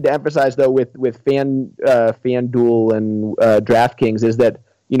big thing I need to emphasize, though, with FanDuel and DraftKings is that,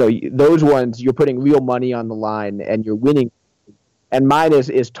 you know, those ones, you're putting real money on the line and you're winning. And mine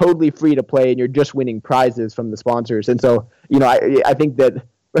is totally free to play and you're just winning prizes from the sponsors. And so, you know, I think that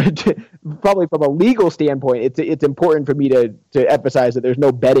probably from a legal standpoint, it's important for me to emphasize that there's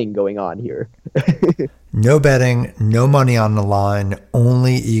no betting going on here. No betting, no money on the line,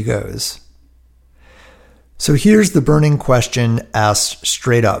 only egos. So here's the burning question asked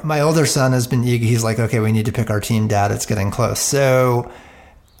straight up. My older son has been eager. He's like, okay, we need to pick our team, Dad. It's getting close. So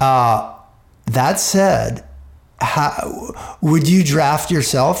that said, how would you draft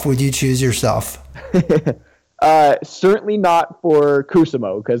yourself? Would you choose yourself? Certainly not for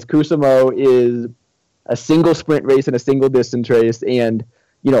Kusamo, because Kusamo is a single sprint race and a single distance race. And,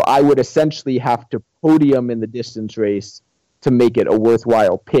 you know, I would essentially have to podium in the distance race to make it a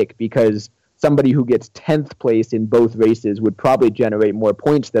worthwhile pick, because somebody who gets 10th place in both races would probably generate more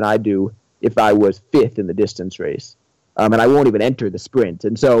points than I do if I was 5th in the distance race. And I won't even enter the sprint.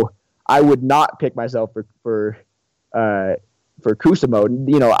 And so I would not pick myself for Kusamo.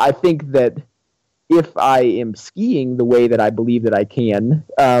 You know, I think that if I am skiing the way that I believe that I can,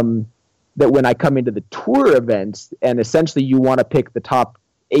 that when I come into the tour events, and essentially you want to pick the top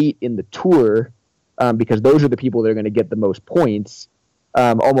 8 in the tour, because those are the people that are going to get the most points,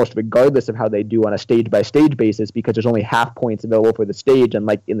 almost regardless of how they do on a stage-by-stage basis, because there's only half points available for the stage, and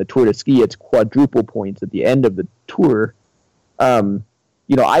like in the Tour de Ski, it's quadruple points at the end of the tour.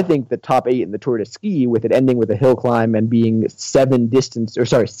 You know, I think the top 8 in the Tour de Ski, with it ending with a hill climb and being 6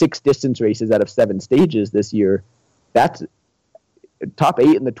 distance races out of 7 stages this year, that's top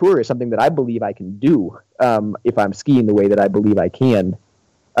 8 in the Tour is something that I believe I can do if I'm skiing the way that I believe I can.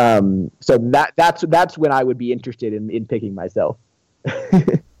 So that's when I would be interested in picking myself.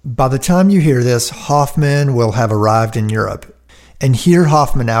 By the time you hear this, Hoffman will have arrived in Europe. And hear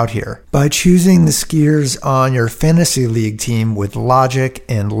Hoffman out here. By choosing the skiers on your fantasy league team with logic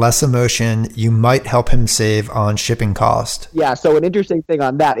and less emotion, you might help him save on shipping cost. Yeah, so an interesting thing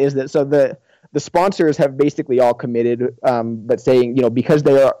on that is that the sponsors have basically all committed, but saying, you know, because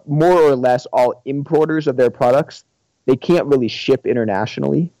they are more or less all importers of their products, they can't really ship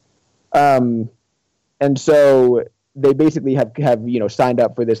internationally. And so they basically have you know, signed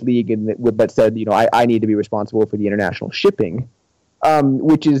up for this league but said, you know, I need to be responsible for the international shipping.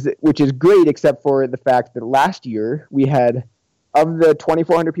 Which is great, except for the fact that last year we had, of the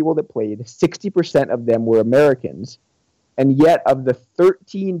 2,400 people that played, 60% of them were Americans, and yet of the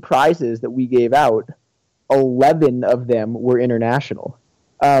 13 prizes that we gave out, 11 of them were international.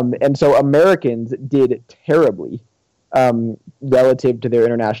 And so Americans did terribly relative to their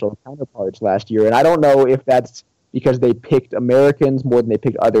international counterparts last year. And I don't know if that's because they picked Americans more than they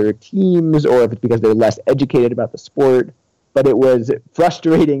picked other teams, or if it's because they're less educated about the sport. But it was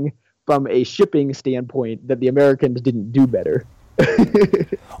frustrating from a shipping standpoint that the Americans didn't do better.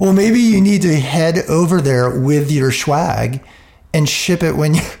 Well, maybe you need to head over there with your swag and ship it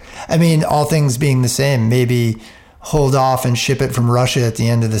when you, I mean, all things being the same, maybe hold off and ship it from Russia at the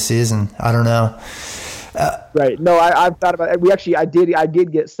end of the season. I don't know. Right. No, I've thought about it. I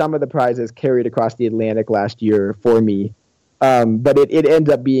did get some of the prizes carried across the Atlantic last year for me. But it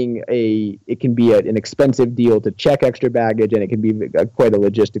ends up being it can be an expensive deal to check extra baggage, and it can be quite a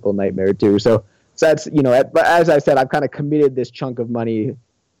logistical nightmare too. So that's, you know, as I said, I've kind of committed this chunk of money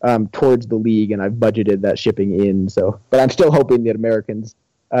towards the league, and I've budgeted that shipping in. So, but I'm still hoping that Americans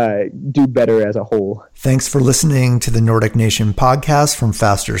do better as a whole. Thanks for listening to the Nordic Nation podcast from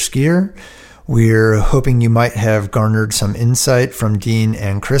Faster Skier. We're hoping you might have garnered some insight from Dean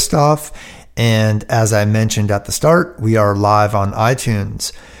and Christoph. And as I mentioned at the start, we are live on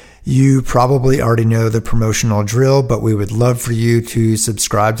iTunes. You probably already know the promotional drill, but we would love for you to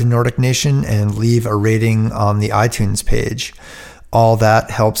subscribe to Nordic Nation and leave a rating on the iTunes page. All that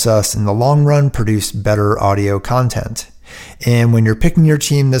helps us in the long run produce better audio content. And when you're picking your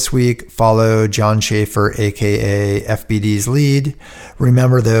team this week, follow John Schaefer, aka FBD's lead.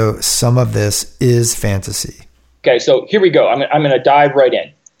 Remember though, some of this is fantasy. Okay, so here we go. I'm going to dive right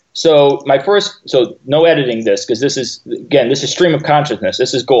in. So no editing this, because this is stream of consciousness.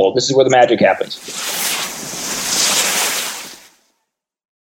 This is gold. This is where the magic happens.